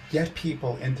get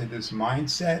people into this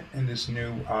mindset and this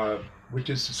new, which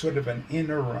is sort of an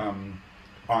inner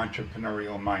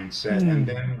entrepreneurial mindset, and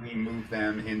then we move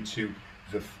them into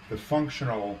the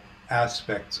functional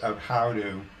aspects of how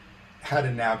to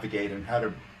navigate and how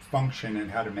to function and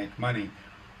how to make money.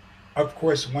 Of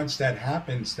course, once that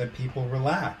happens, then people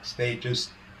relax. They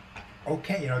just,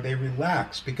 they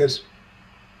relax because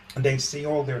they see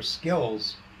all their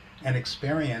skills and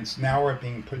experience now are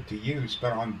being put to use,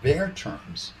 but on their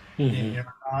terms.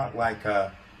 Not like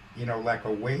a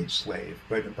wage slave,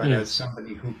 but as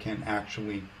somebody who can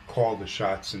actually call the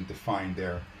shots and define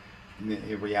their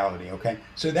reality. Okay,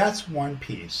 so that's one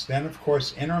piece. Then, of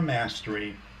course, inner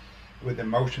mastery with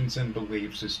emotions and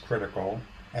beliefs is critical,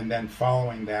 and then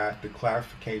following that, the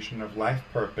clarification of life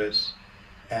purpose,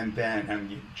 and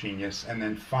genius, and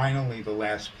then finally the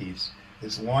last piece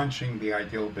is launching the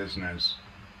ideal business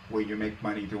where you make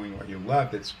money doing what you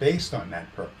love that's based on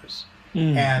that purpose.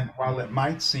 And while it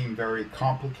might seem very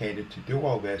complicated to do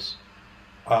all this,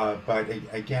 but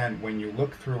again, when you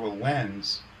look through a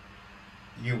lens,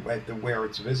 where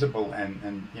it's visible and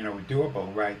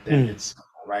doable, right? Then it's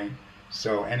right.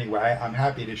 So anyway, I'm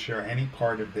happy to share any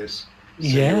part of this.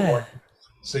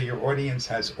 So your audience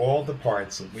has all the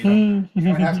parts. We don't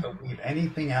have to leave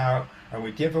anything out, or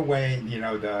we give away,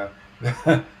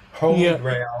 the holy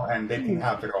grail, and they can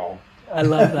have it all. I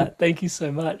love that. Thank you so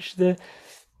much.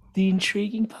 The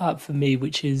intriguing part for me,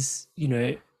 which is,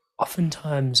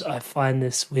 oftentimes I find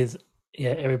this with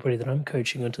everybody that I'm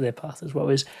coaching onto their path as well,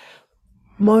 is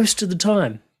most of the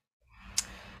time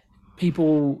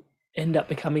people end up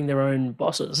becoming their own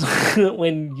bosses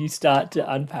when you start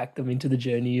to unpack them into the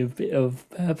journey of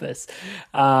purpose,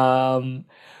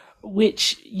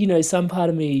 which, some part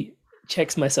of me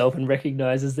checks myself and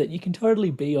recognizes that you can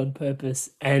totally be on purpose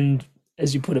and,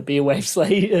 as you put it, be a wage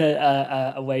slave.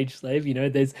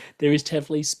 There is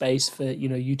definitely space for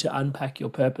you to unpack your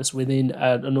purpose within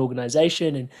an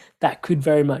organization, and that could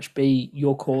very much be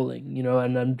your calling.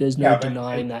 And there's no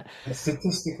denying that. It's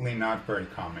statistically not very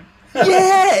common.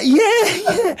 Yeah.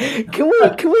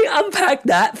 Can we unpack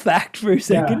that fact for a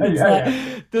second?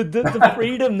 The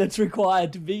freedom that's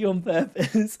required to be on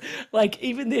purpose. Like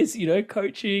even this,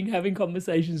 coaching, having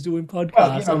conversations, doing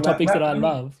podcasts on topics that I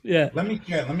love. Yeah. Let me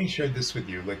share this with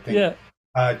you.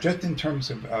 Just in terms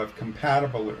of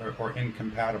compatible or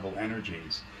incompatible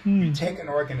energies, you take an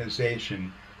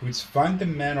organization whose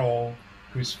fundamental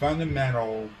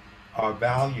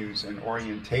values and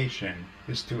orientation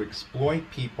is to exploit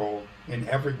people in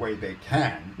every way they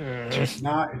can,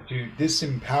 not to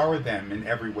disempower them in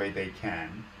every way they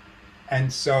can.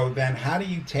 And so then how do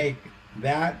you take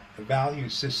that value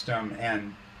system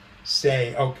and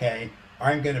say, okay,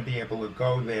 I'm going to be able to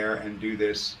go there and do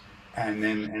this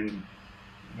and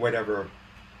whatever,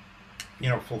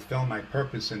 fulfill my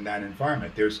purpose in that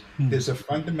environment. There's a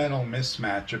fundamental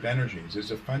mismatch of energies.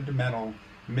 There's a fundamental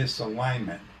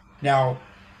misalignment. Now,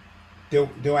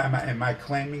 am I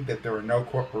claiming that there are no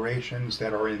corporations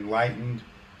that are enlightened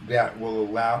that will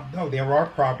allow? No, there are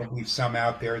probably some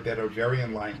out there that are very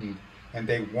enlightened and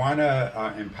they want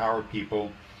to empower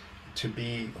people to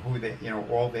be who they,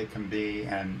 all they can be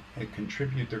and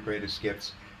contribute their greatest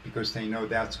gifts because they know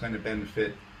that's going to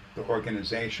benefit the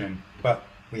organization. But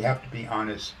we have to be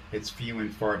honest, it's few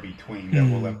and far between that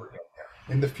will ever get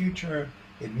there. In the future,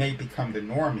 it may become the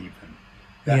norm even.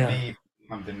 That may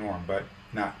become the norm, but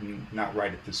not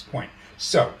right at this point.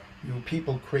 So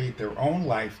people create their own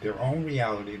life, their own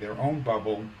reality, their own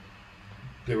bubble,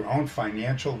 their own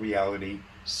financial reality.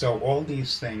 So all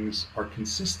these things are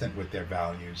consistent with their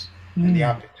values, and the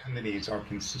opportunities are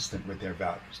consistent with their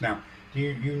values. Now,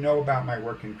 you know about my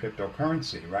work in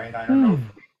cryptocurrency, right? I don't know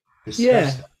if we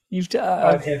discussed that.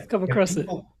 I've come across it.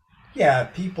 Yeah,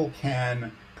 people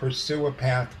can pursue a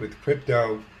path with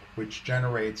crypto, which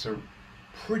generates a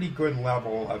pretty good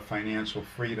level of financial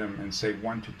freedom in, say,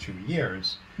 1 to 2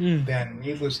 years. Then,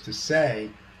 needless to say,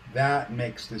 that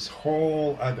makes this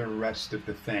whole other rest of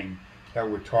the thing that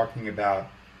we're talking about,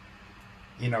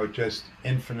 just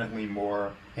infinitely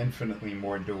more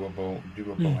doable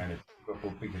and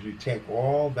achievable, because you take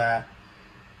all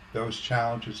those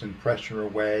challenges and pressure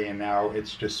away, and now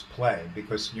it's just play,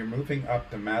 because you're moving up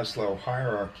the Maslow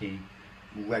hierarchy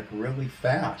like really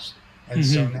fast. And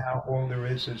so now all there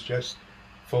is just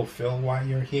fulfill why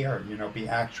you're here, be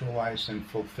actualized and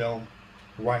fulfill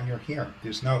why you're here.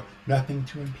 There's nothing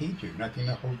to impede you, nothing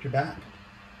to hold you back.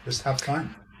 Just have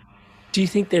fun. Do you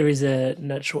think there is a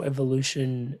natural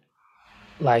evolution,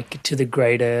 like to the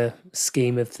greater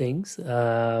scheme of things,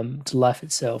 to life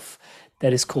itself,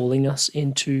 that is calling us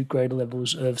into greater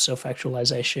levels of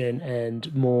self-actualization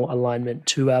and more alignment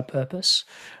to our purpose?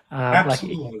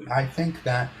 Absolutely. I think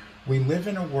that we live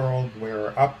in a world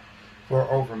where for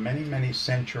over many, many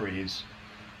centuries,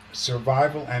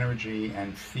 survival energy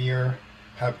and fear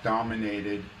have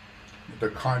dominated the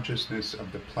consciousness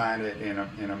of the planet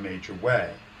in a major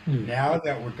way. Now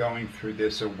that we're going through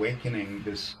this awakening,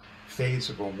 this phase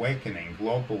of awakening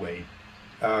globally,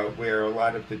 where a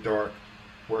lot of the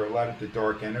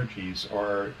dark energies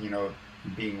are,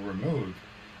 being removed,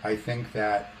 I think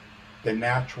that the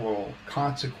natural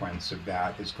consequence of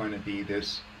that is going to be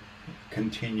this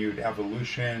continued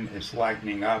evolution, is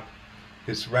lightening up,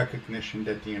 this recognition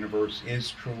that the universe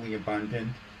is truly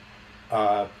abundant,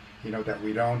 that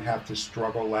we don't have to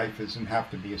struggle, life doesn't have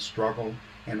to be a struggle,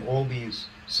 and all these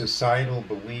societal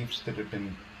beliefs that have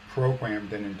been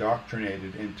programmed and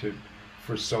indoctrinated into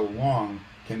for so long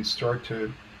can start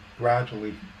to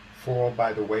gradually fall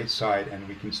by the wayside, and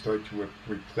we can start to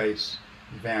replace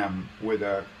them with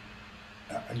a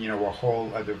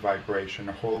whole other vibration,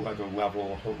 a whole other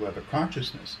level, a whole other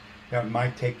consciousness. Now, it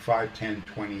might take 5, 10,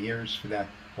 20 years for that,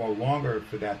 or longer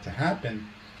for that to happen,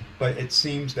 but it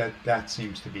seems that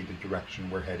seems to be the direction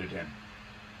we're headed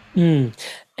in.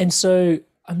 And so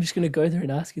I'm just going to go there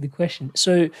and ask you the question.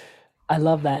 So I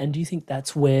love that. And do you think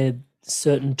that's where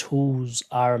certain tools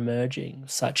are emerging,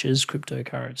 such as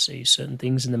cryptocurrency, certain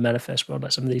things in the manifest world,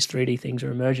 like some of these 3D things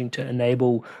are emerging to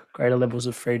enable greater levels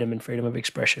of freedom and freedom of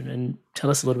expression? And tell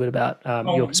us a little bit about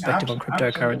your perspective on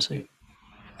cryptocurrency.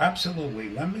 Absolutely.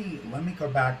 Let me go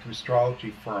back to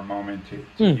astrology for a moment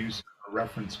to use a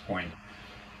reference point.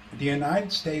 The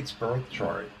United States birth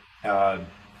chart. I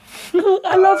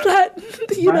love that.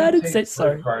 The United States,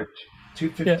 sorry.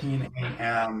 2:15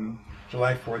 a.m.,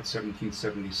 July 4th,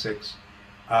 1776.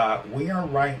 We are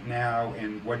right now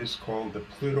in what is called the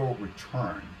Pluto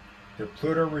return. The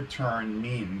Pluto return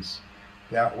means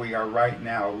that we are right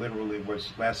now, literally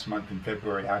was last month in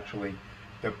February actually,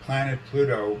 the planet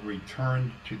Pluto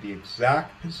returned to the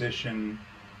exact position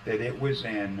that it was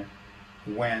in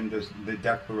when the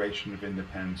Declaration of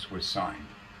Independence was signed.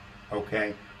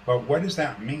 Okay? But what does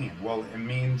that mean? Well, it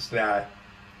means that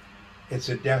it's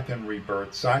a death and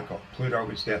rebirth cycle. Pluto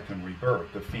is death and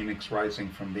rebirth, the phoenix rising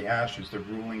from the ashes, the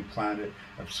ruling planet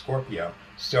of Scorpio.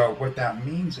 So what that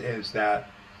means is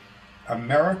that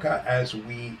America as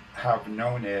we have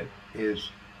known it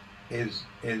is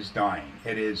dying.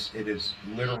 It is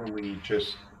literally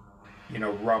just,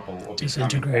 rubble or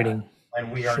disintegrating.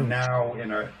 And we are now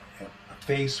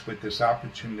faced with this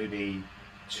opportunity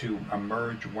to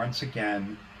emerge once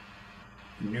again,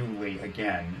 newly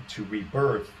again, to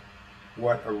rebirth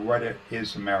what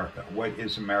is America? What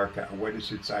is America? What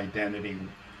is its identity?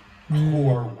 Who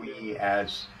are we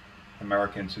as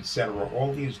Americans, etc.?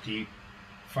 All these deep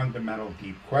fundamental,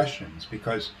 deep questions.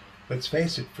 Because let's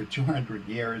face it, for 200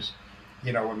 years,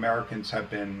 Americans have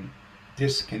been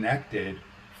disconnected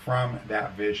from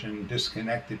that vision,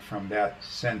 disconnected from that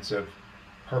sense of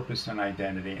purpose and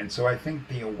identity. And so I think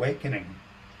the awakening,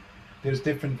 there's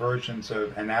different versions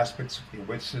of and aspects of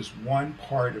which is one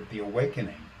part of the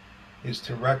awakening is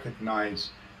to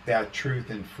recognize that truth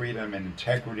and freedom and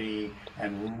integrity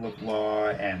and rule of law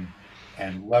and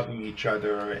loving each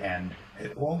other and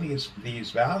all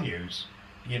these values,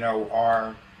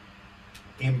 are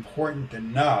important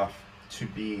enough to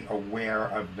be aware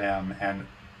of them and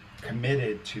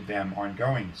committed to them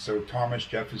ongoing. So Thomas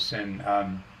Jefferson,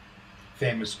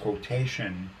 famous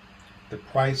quotation, "The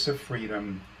price of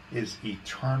freedom is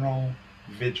eternal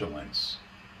vigilance."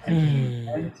 And he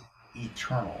meant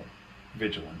eternal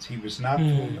vigilance. He was not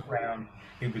fooling around.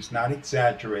 He was not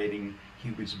exaggerating.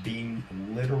 He was being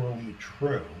literally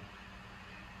true.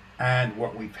 And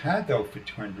what we've had, though, for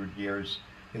 200 years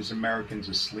is Americans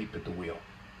asleep at the wheel.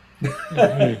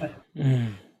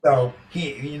 So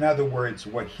he, in other words,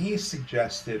 what he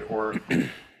suggested, or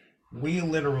we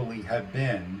literally have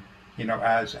been,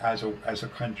 as a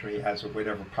country, as a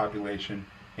whatever population,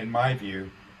 in my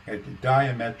view, at the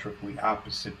diametrically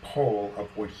opposite pole of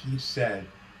what he said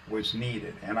was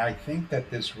needed. And I think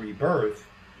that this rebirth,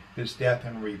 this death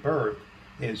and rebirth,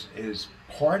 is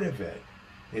part of it,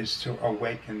 is to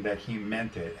awaken that he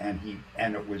meant it,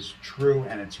 and it was true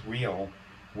and it's real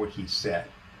what he said.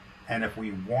 And if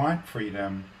we want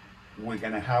freedom, we're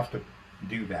going to have to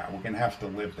do that. We're going to have to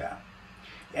live that.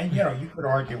 And you could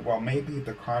argue, well, maybe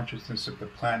the consciousness of the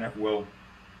planet will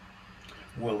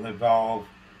evolve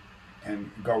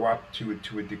and go up to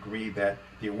a degree that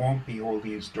there won't be all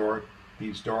these dark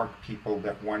people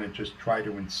that want to just try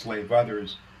to enslave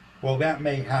others. Well, that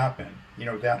may happen.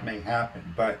 That may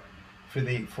happen. But for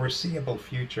the foreseeable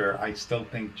future, I still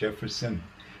think Jefferson's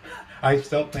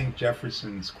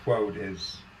quote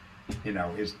is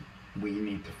we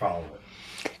need to follow it.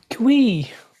 Can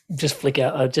we just flicking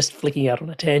out on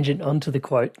a tangent onto the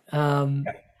quote?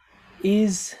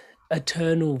 Is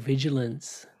eternal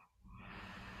vigilance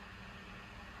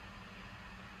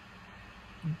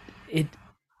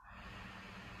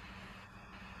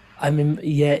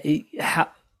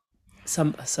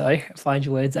sorry, find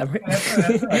your words, Amrit.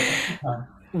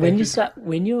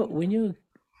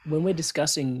 When we're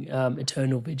discussing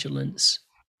eternal vigilance,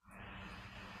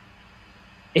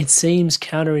 it seems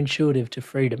counterintuitive to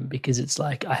freedom, because it's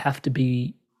like I have to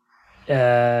be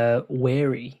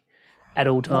wary at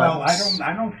all times. Well,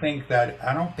 I don't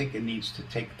think it needs to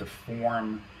take the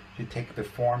form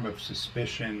of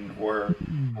suspicion or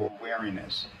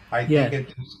wariness. I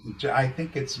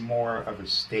think it's more of a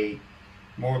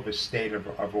state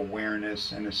of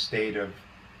awareness, and a state of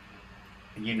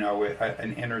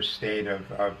an inner state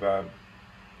of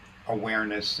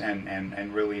awareness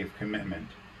and really of commitment.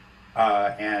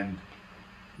 And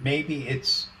maybe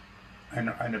it's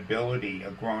an ability,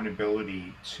 a grown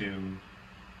ability to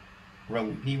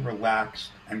be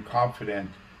relaxed and confident,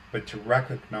 but to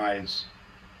recognize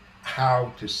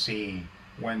how to see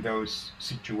when those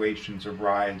situations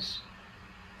arise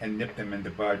and nip them in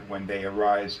the bud when they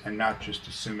arise, and not just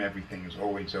assume everything is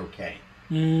always okay.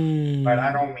 But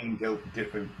I don't mean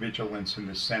vigilance in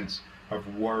the sense of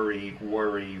worry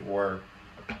or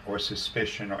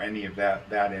suspicion or any of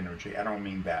that energy. I don't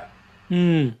mean that.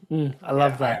 I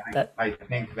love that. I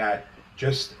think that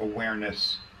just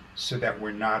awareness, so that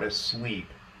we're not asleep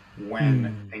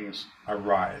when things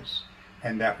arise,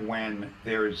 and that when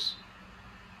there's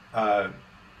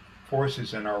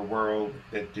forces in our world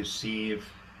that deceive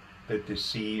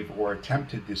or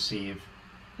attempt to deceive,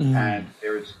 and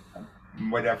there's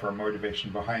whatever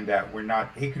motivation behind that, we're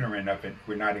not ignorant of it,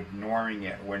 we're not ignoring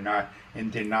it, we're not in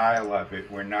denial of it,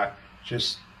 we're not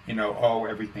just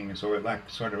everything is all like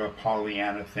sort of a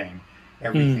Pollyanna thing,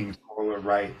 everything's all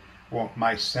right, well,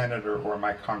 my senator or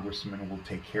my congressman will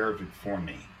take care of it for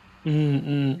me.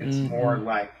 It's more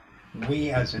like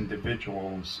we as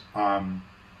individuals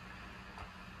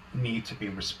need to be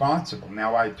responsible.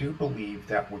 Now, I do believe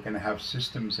that we're going to have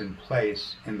systems in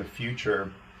place in the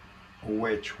future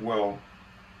which will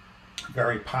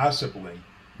very possibly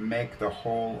make the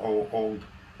whole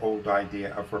old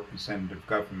idea of representative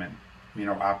government,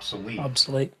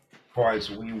 obsolete. Because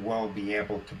we will be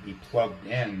able to be plugged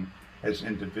in as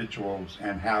individuals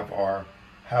and have our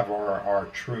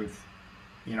truth,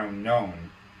 known,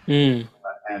 and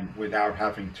without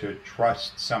having to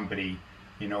trust somebody,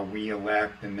 we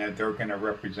elect, and that they're going to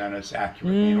represent us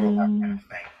accurately, all that kind of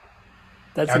thing.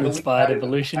 That's an inspired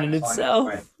evolution in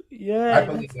itself. Yeah, I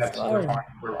believe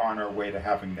we're on our way to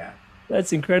having that.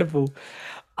 That's incredible.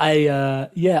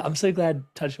 I'm so glad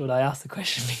Touchwood I asked the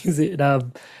question because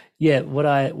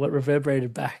what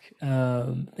reverberated back.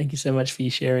 Thank you so much for you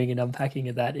sharing and unpacking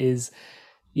of that. Is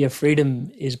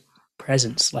freedom is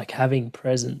presence, like having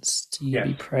presence. So you gotta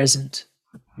be Yes, present,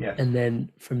 yes. and then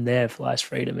from there flies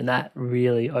freedom, and that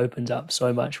really opens up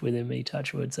so much within me.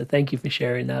 Touchwood. So thank you for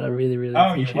sharing that. I really, really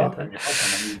Oh, you're appreciate welcome. that. You're welcome.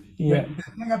 I mean, Yeah.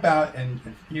 the thing about and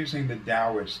using the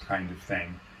Taoist kind of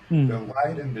thing, the Mm.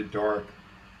 light and the dark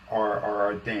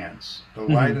are a dance. The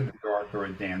light Hmm. and the dark are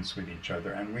a dance with each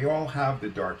other, and we all have the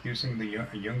dark. Using the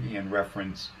Jungian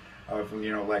reference of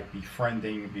like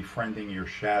befriending your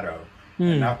shadow,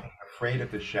 and Hmm. not being afraid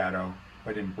of the shadow,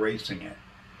 but embracing it.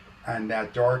 And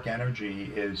that dark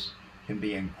energy can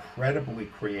be incredibly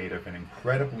creative and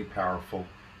incredibly powerful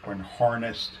when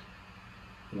harnessed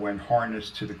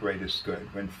to the greatest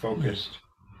good, when Yeah. focused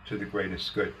to the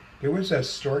greatest good. There was a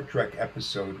Star Trek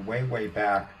episode way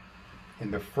back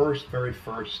in the very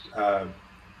first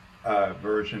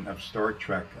version of Star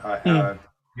Trek. Hmm.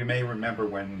 You may remember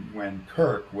when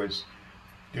Kirk was,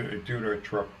 due to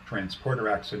a transporter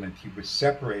accident, he was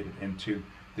separated into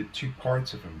the two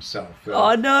parts of himself,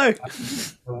 Oh no.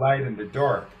 the light and the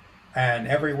dark. And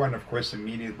everyone, of course,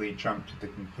 immediately jumped to the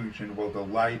conclusion, well, the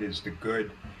light is the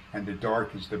good and the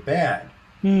dark is the bad,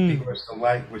 Hmm. because the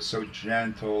light was so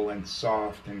gentle and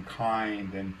soft and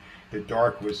kind, and the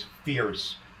dark was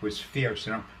fierce.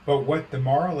 But what the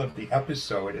moral of the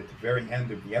episode, at the very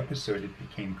end of the episode, it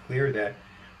became clear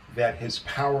that his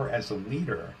power as a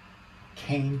leader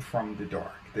came from the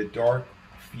dark. The dark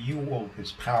fueled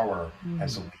his power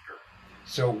as a leader.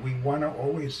 So we want to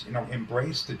always,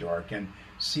 embrace the dark and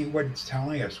see what it's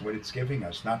telling us, what it's giving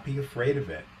us, not be afraid of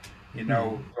it,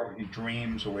 or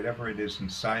dreams or whatever it is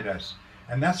inside us.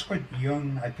 And I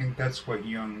think that's what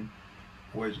Jung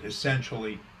was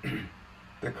essentially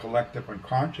the collective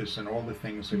unconscious, and all the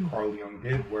things that Carl Jung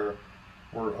did were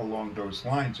along those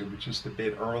lines. It was just a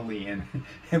bit early, and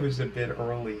it was a bit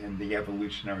early in the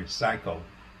evolutionary cycle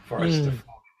for us to Hmm.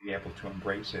 fully be able to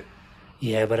embrace it.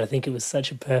 Yeah, but I think it was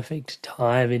such a perfect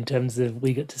time in terms of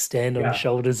we got to stand on the Yeah,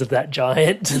 shoulders of that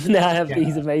giant and now have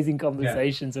these yeah, amazing yeah,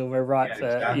 conversations. So we're right yeah, for,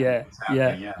 exactly, yeah, yeah,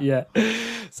 exactly, yeah,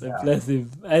 yeah. So yeah, bless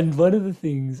him. And one of the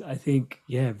things I think,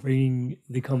 bringing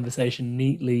the conversation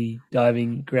neatly,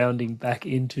 grounding back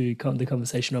into the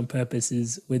conversation on purpose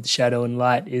is with shadow and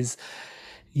light is,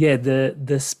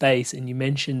 the space. And you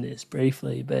mentioned this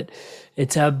briefly, but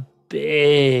it's a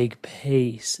big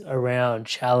piece around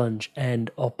challenge and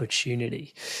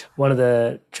opportunity. One of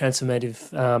the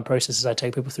transformative processes I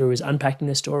take people through is unpacking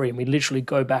their story, and we literally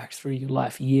go back through your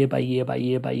life year by year by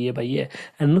year by year by year,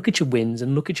 and look at your wins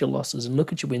and look at your losses and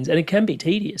look at your wins. And it can be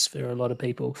tedious for a lot of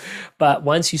people, but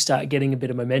once you start getting a bit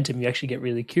of momentum, you actually get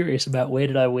really curious about, where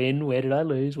did I win, where did I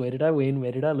lose, where did I win,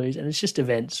 where did I lose? And it's just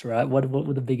events, right? What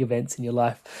were the big events in your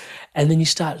life? And then you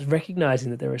start recognizing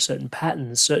that there are certain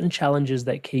patterns, certain challenges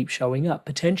that keep showing up.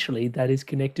 Potentially that is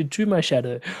connected to my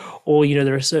shadow. Or,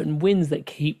 there are certain wins that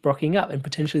keep rocking up, and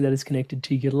potentially that is connected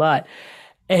to your light.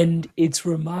 And it's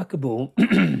remarkable,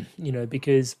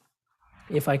 because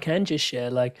if I can just share,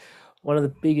 like, one of the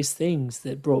biggest things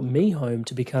that brought me home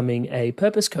to becoming a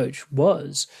purpose coach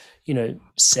was,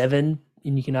 7,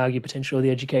 and you can argue potentially all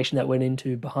the education that went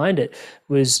into behind it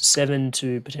was 7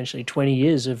 to potentially 20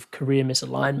 years of career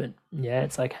misalignment. Yeah,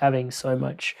 it's like being so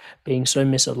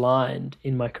misaligned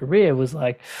in my career was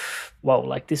like, whoa,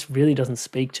 like this really doesn't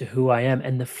speak to who I am.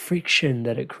 And the friction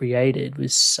that it created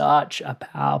was such a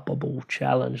palpable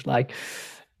challenge. Like,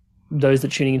 those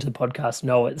that tuning into the podcast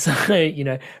know it. So,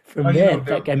 Oh, from there,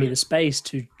 that gave me the space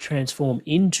to transform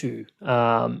into,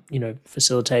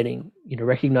 facilitating,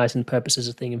 recognizing purpose as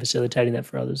a thing and facilitating that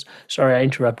for others. Sorry, I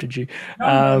interrupted you.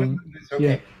 no, it's Yeah.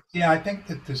 okay. Yeah, I think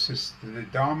that this is the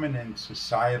dominant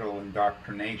societal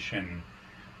indoctrination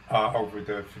over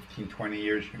the 15, 20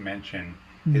 years you mentioned,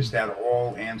 is that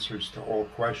all answers to all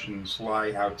questions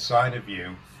lie outside of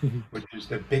you, which is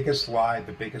the biggest lie,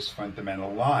 the biggest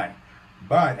fundamental lie.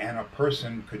 And a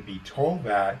person could be told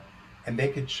that, and they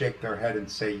could shake their head and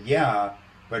say, yeah,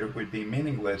 but it would be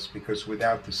meaningless, because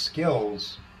without the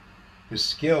skills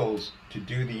to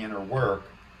do the inner work,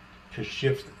 to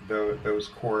shift those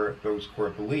core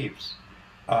beliefs,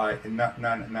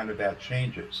 none of that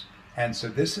changes. And so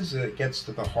gets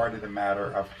to the heart of the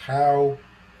matter of how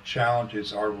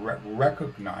challenges are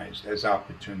recognized as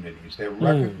opportunities. They're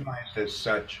Mm. recognized as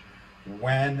such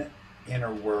when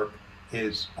inner work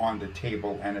is on the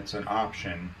table and it's an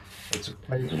option. It's a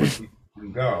place where people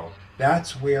can go.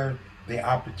 That's where the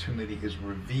opportunity is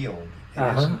revealed. It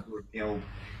Uh-huh. isn't revealed.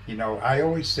 I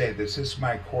always say this is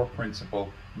my core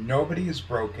principle. Nobody is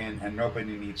broken and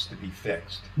nobody needs to be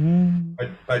fixed. Mm.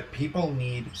 But people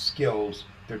need skills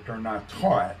that they're not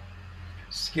taught.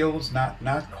 Skills,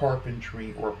 not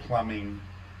carpentry or plumbing,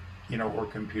 or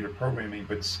computer programming,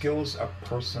 but skills of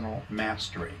personal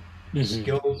mastery,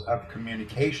 skills of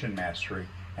communication mastery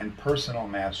and personal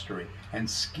mastery, and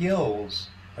skills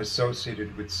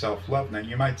associated with self-love. Now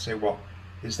you might say, well,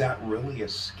 is that really a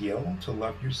skill to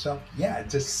love yourself? Yeah,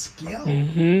 it's a skill.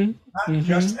 Not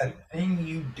just a thing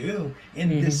you do in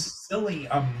this silly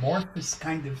amorphous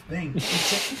kind of thing.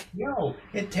 It's a skill.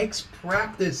 It takes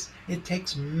practice. It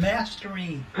takes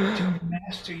mastery to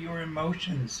master your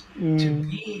emotions, to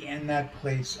be in that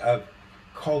place of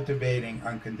cultivating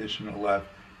unconditional love,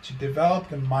 to develop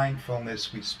the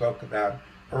mindfulness we spoke about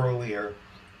earlier,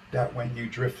 that when you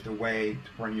drift away,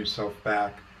 to bring yourself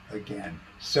back again.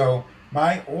 So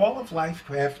all of life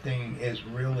crafting is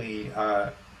really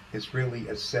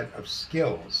a set of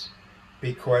skills,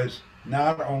 because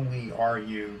not only are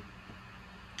you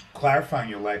clarifying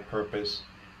your life purpose,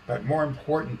 but more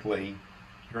importantly,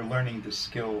 you're learning the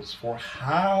skills for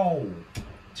how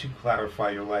to clarify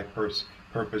your life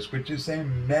purpose, which is a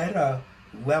meta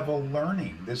level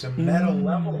learning. There's a meta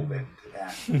level to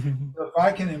that. So if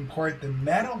I can impart the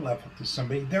meta level to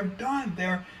somebody, they're done.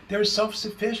 They're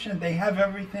self-sufficient. They have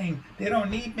everything. They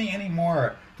don't need me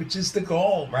anymore, which is the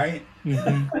goal, right?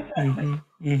 I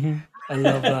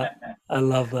love that. I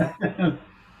love that.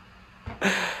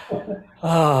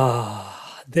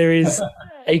 There is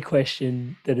a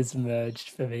question that has emerged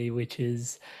for me, which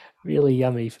is really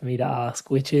yummy for me to ask,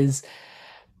 which is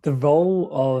the role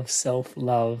of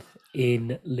self-love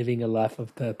in living a life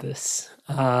of purpose.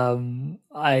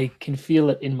 I can feel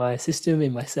it in my system,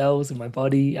 in my cells, in my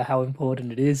body, how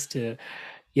important it is to,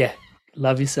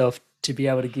 love yourself, to be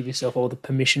able to give yourself all the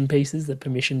permission pieces, the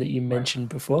permission that you mentioned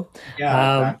before.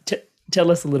 Yeah. Tell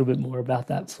us a little bit more about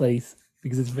that, please,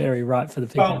 because it's very right for the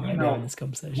people right now in this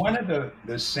conversation. One of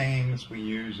the sayings we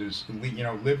use is,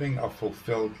 living a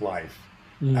fulfilled life.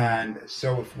 And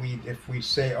so if we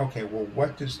say, okay, well,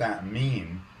 what does that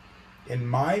mean? In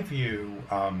my view,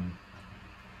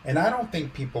 and I don't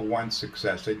think people want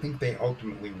success. I think they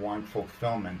ultimately want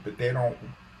fulfillment, but they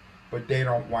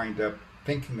don't wind up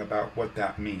thinking about what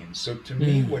that means. So to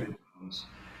me, what it means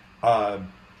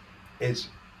is,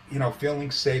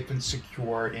 feeling safe and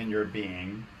secure in your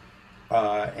being,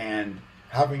 and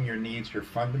having your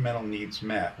fundamental needs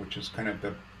met, which is kind of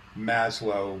the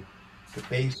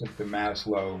base of the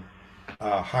Maslow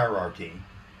hierarchy,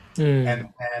 and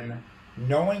then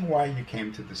knowing why you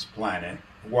came to this planet,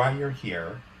 why you're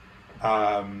here,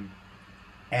 and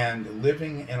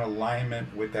living in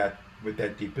alignment with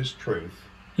that deepest truth,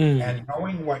 and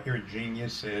knowing what your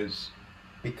genius is,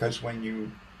 because when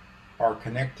you are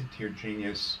connected to your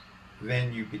genius,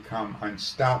 then you become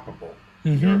unstoppable.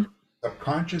 Your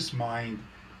subconscious mind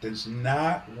does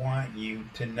not want you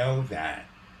to know that.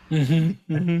 Then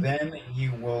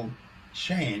you will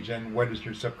change. And what is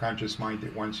your subconscious mind?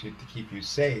 It wants you to keep you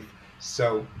safe.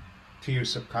 So to your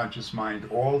subconscious mind,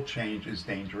 all change is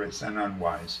dangerous and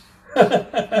unwise.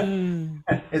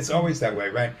 It's always that way,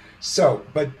 right? So,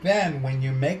 but then when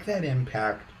you make that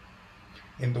impact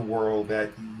in the world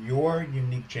that your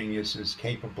unique genius is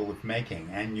capable of making,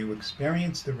 and you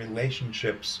experience the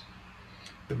relationships,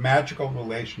 the magical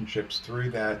relationships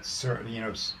through that,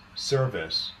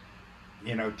 service,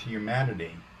 to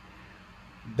humanity,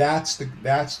 that's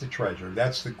the treasure.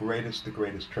 That's the greatest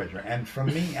treasure. And for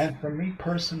me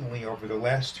personally, over the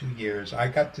last 2 years, I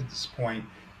got to this point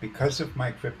because of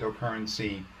my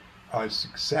cryptocurrency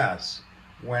success,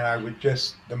 when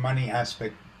the money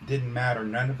aspect didn't matter.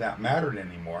 None of that mattered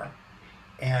anymore.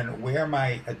 And where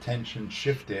my attention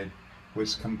shifted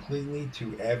was completely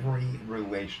to every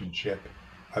relationship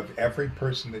of every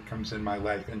person that comes in my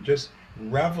life, and just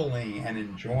reveling and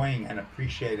enjoying and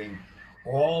appreciating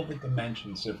all the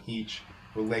dimensions of each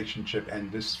relationship,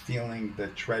 and just feeling the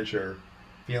treasure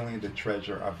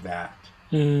of that.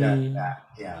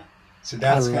 Yeah. So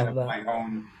that's kind of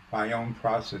my own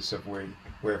process of where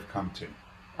I've come to.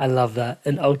 I love that.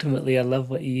 And ultimately, I love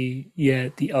what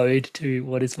the ode to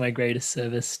what is my greatest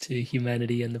service to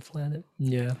humanity and the planet.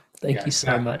 Yeah. Thank you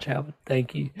so much, Howard.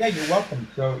 Thank you. Yeah, you're welcome.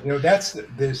 So, that's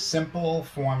the simple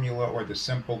formula, or the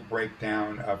simple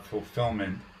breakdown of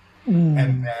fulfillment.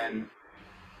 And then,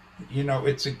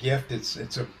 it's a gift.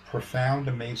 It's a profound,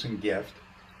 amazing gift.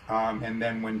 And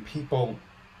then when people,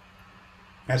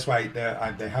 that's why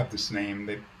they have this name,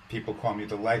 that people call me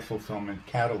the Life Fulfillment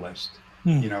Catalyst,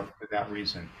 for that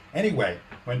reason. Anyway,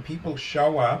 when people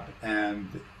show up and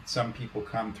some people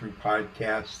come through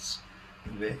podcasts.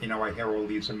 You know, I hear all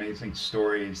these amazing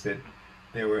stories that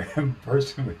they were a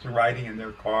person was riding in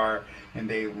their car and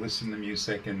they listen to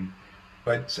music,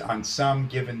 but on some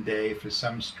given day, for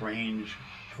some strange,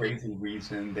 crazy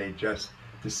reason, they just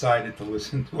decided to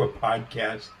listen to a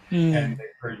podcast and they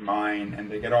heard mine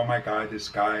and they get, oh my God, this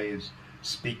guy is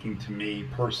speaking to me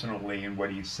personally and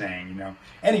what he's saying, you know.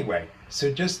 Anyway,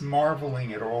 so just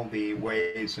marveling at all the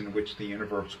ways in which the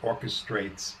universe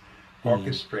orchestrates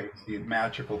the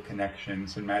magical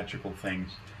connections and magical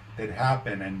things that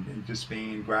happen, and just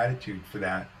being in gratitude for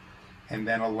that, and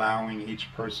then allowing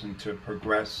each person to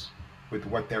progress with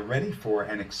what they're ready for,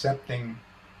 and accepting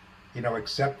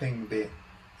the,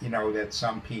 you know, that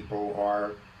some people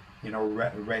are, you know,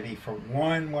 ready for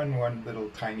one little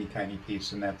tiny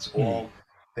piece, and that's all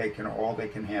they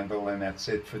can handle, and that's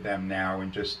it for them now,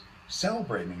 and just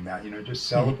celebrating that, you know, just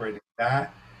celebrating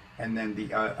that, and then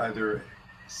the other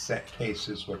set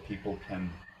cases where people can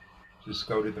just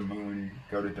go to the moon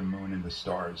and the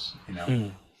stars, you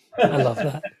know. I love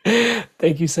that.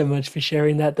 Thank you so much for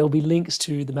sharing that. There'll be links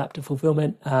to the Map to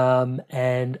Fulfillment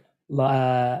and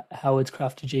Howard's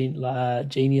Craft to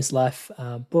Genius Life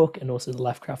book, and also the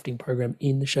Life Crafting program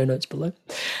in the show notes below.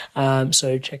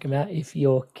 So check them out if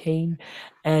you're keen.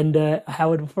 And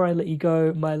Howard, before I let you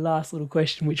go, my last little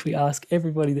question, which we ask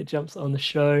everybody that jumps on the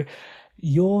show,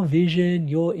 your vision,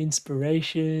 your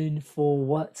inspiration for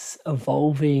what's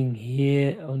evolving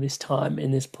here on this time in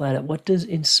this planet. What does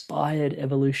inspired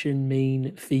evolution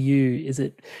mean for you? Is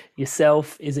it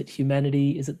yourself? Is it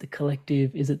humanity? Is it the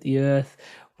collective? Is it the earth?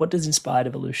 What does inspired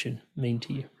evolution mean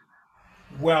to you?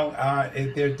 Well,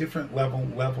 there are different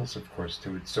levels, of course,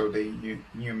 to it. So the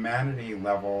humanity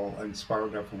level,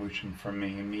 inspired evolution for me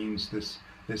means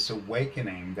this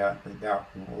awakening that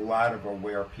a lot of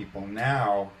aware people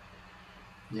now,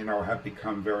 you know, have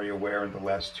become very aware in the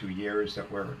last 2 years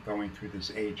that we're going through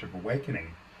this age of awakening.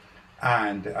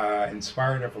 And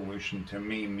inspired evolution to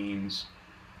me means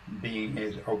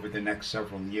over the next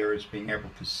several years, being able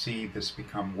to see this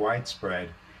become widespread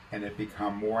and it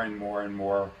become more and more and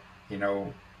more, you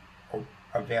know,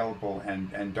 available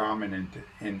and dominant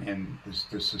in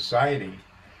the society,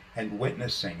 and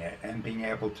witnessing it and being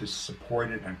able to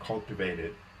support it and cultivate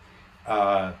it.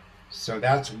 So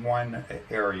that's one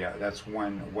area, that's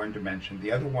one dimension.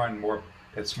 The other one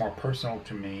that's more personal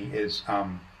to me is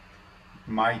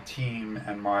my team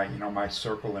and my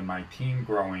circle and my team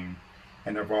growing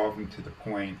and evolving to the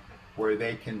point where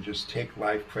they can just take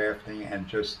life crafting and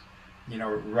just, you know,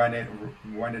 run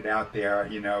it out there,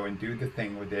 you know, and do the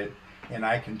thing with it. And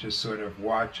I can just sort of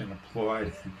watch and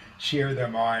applaud and cheer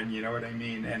them on, you know what I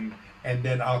mean? And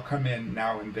then I'll come in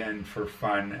now and then for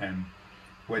fun and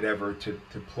whatever to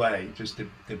play, just to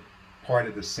part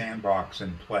of the sandbox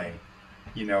and play,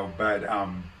 you know. But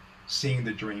seeing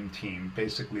the dream team,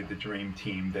 basically the dream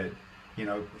team that, you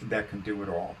know, that can do it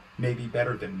all, maybe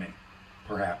better than me,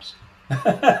 perhaps.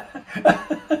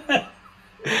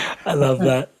 I love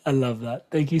that. I love that.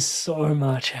 Thank you so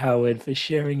much, Howard, for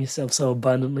sharing yourself so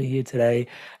abundantly here today.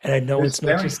 And I know it's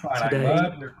not just fun. today. I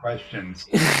love your questions.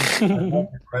 I love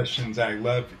your questions. I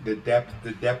love the depth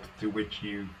to which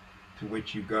you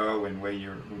go and where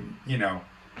you're, you know,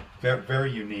 very,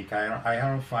 very unique. I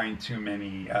don't find too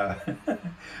many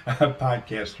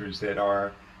podcasters that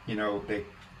are, you know, they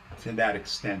to that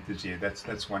extent as you.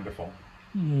 That's wonderful.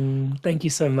 Thank you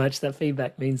so much. That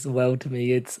feedback means the world to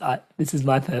me. This is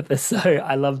my purpose, so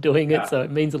I love doing it. So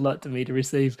it means a lot to me to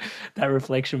receive that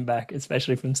reflection back,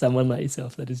 especially from someone like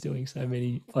yourself that is doing so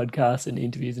many podcasts and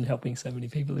interviews and helping so many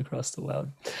people across the world.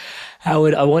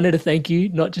 Howard, I wanted to thank you,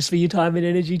 not just for your time and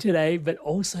energy today, but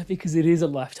also because it is a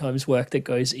lifetime's work that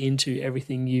goes into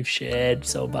everything you've shared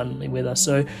so abundantly with us.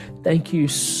 So thank you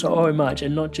so much,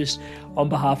 and not just on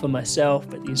behalf of myself,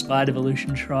 but the Inspired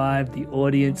Evolution Tribe, the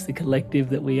audience, the collective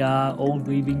that we are all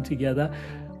weaving together.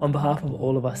 On behalf of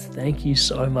all of us, thank you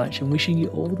so much, and wishing you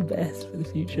all the best for the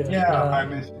future. Yeah,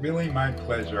 it's really my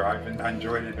pleasure. I've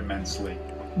enjoyed it immensely.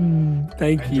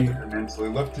 Thank you. Enjoyed it immensely.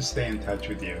 Love to stay in touch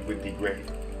with you. It would be great.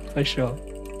 For sure.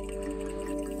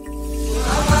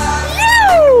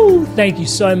 Thank you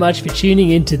so much for tuning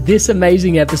in to this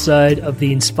amazing episode of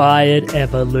The Inspired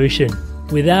Evolution.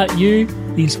 Without you,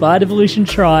 the Inspired Evolution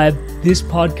Tribe, this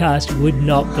podcast would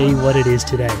not be what it is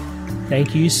today.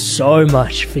 Thank you so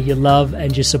much for your love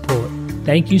and your support.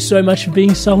 Thank you so much for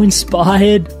being so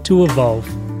inspired to evolve.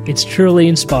 It's truly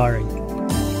inspiring.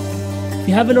 If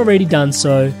you haven't already done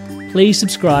so, please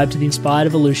subscribe to The Inspired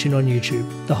Evolution on YouTube,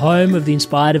 the home of The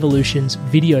Inspired Evolution's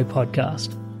video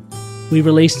podcast. We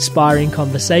release inspiring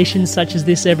conversations such as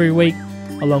this every week,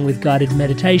 along with guided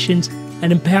meditations,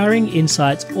 and empowering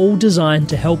insights, all designed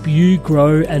to help you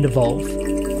grow and evolve.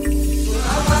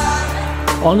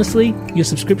 Honestly, your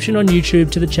subscription on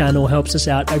YouTube to the channel helps us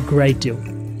out a great deal.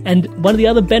 And one of the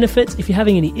other benefits, if you're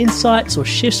having any insights or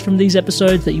shifts from these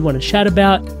episodes that you want to chat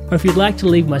about, or if you'd like to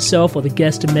leave myself or the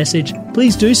guest a message,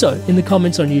 please do so in the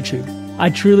comments on YouTube. I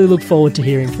truly look forward to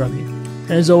hearing from you.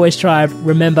 And as always, Tribe,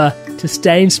 remember to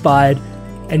stay inspired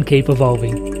and keep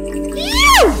evolving.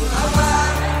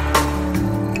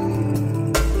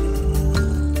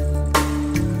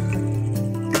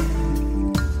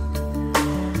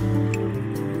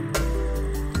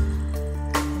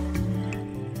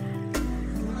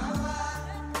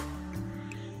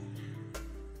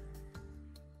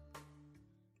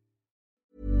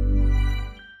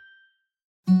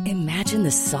 Imagine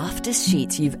the softest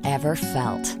sheets you've ever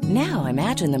felt. Now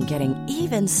imagine them getting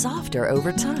even softer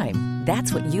over time.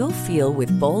 That's what you'll feel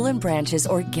with Boll & Branch's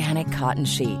organic cotton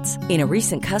sheets. In a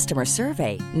recent customer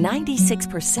survey,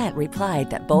 96% replied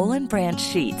that Boll & Branch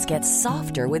sheets get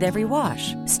softer with every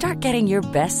wash. Start getting your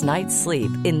best night's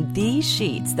sleep in these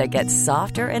sheets that get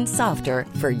softer and softer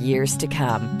for years to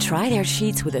come. Try their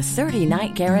sheets with a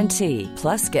 30-night guarantee.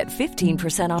 Plus, get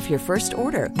 15% off your first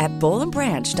order at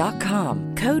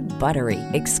bollandbranch.com. Code BUTTERY.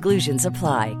 Exclusions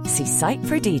apply. See site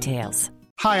for details.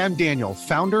 Hi, I'm Daniel,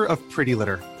 founder of Pretty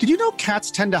Litter. Did you know cats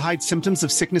tend to hide symptoms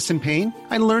of sickness and pain?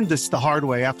 I learned this the hard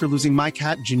way after losing my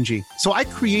cat, Gingy. So I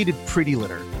created Pretty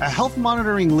Litter, a health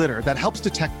monitoring litter that helps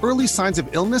detect early signs of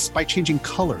illness by changing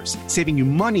colors, saving you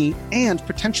money and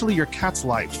potentially your cat's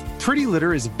life. Pretty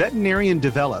Litter is veterinarian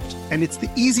developed, and it's the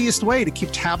easiest way to keep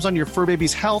tabs on your fur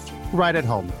baby's health right at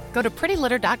home. Go to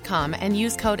prettylitter.com and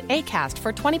use code ACAST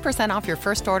for 20% off your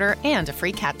first order and a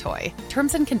free cat toy.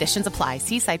 Terms and conditions apply.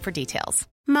 See site for details.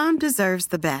 Mom deserves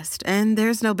the best, and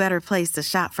there's no better place to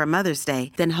shop for Mother's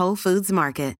Day than Whole Foods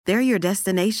Market. They're your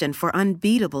destination for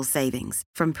unbeatable savings,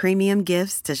 from premium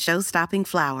gifts to show-stopping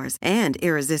flowers and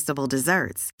irresistible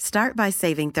desserts. Start by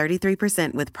saving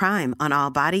 33% with Prime on all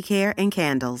body care and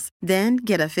candles. Then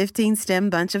get a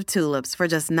 15-stem bunch of tulips for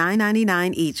just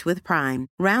 $9.99 each with Prime.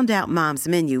 Round out Mom's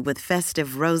menu with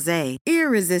festive rosé,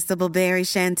 irresistible berry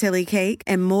chantilly cake,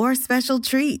 and more special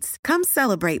treats. Come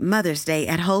celebrate Mother's Day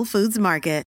at Whole Foods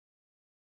Market.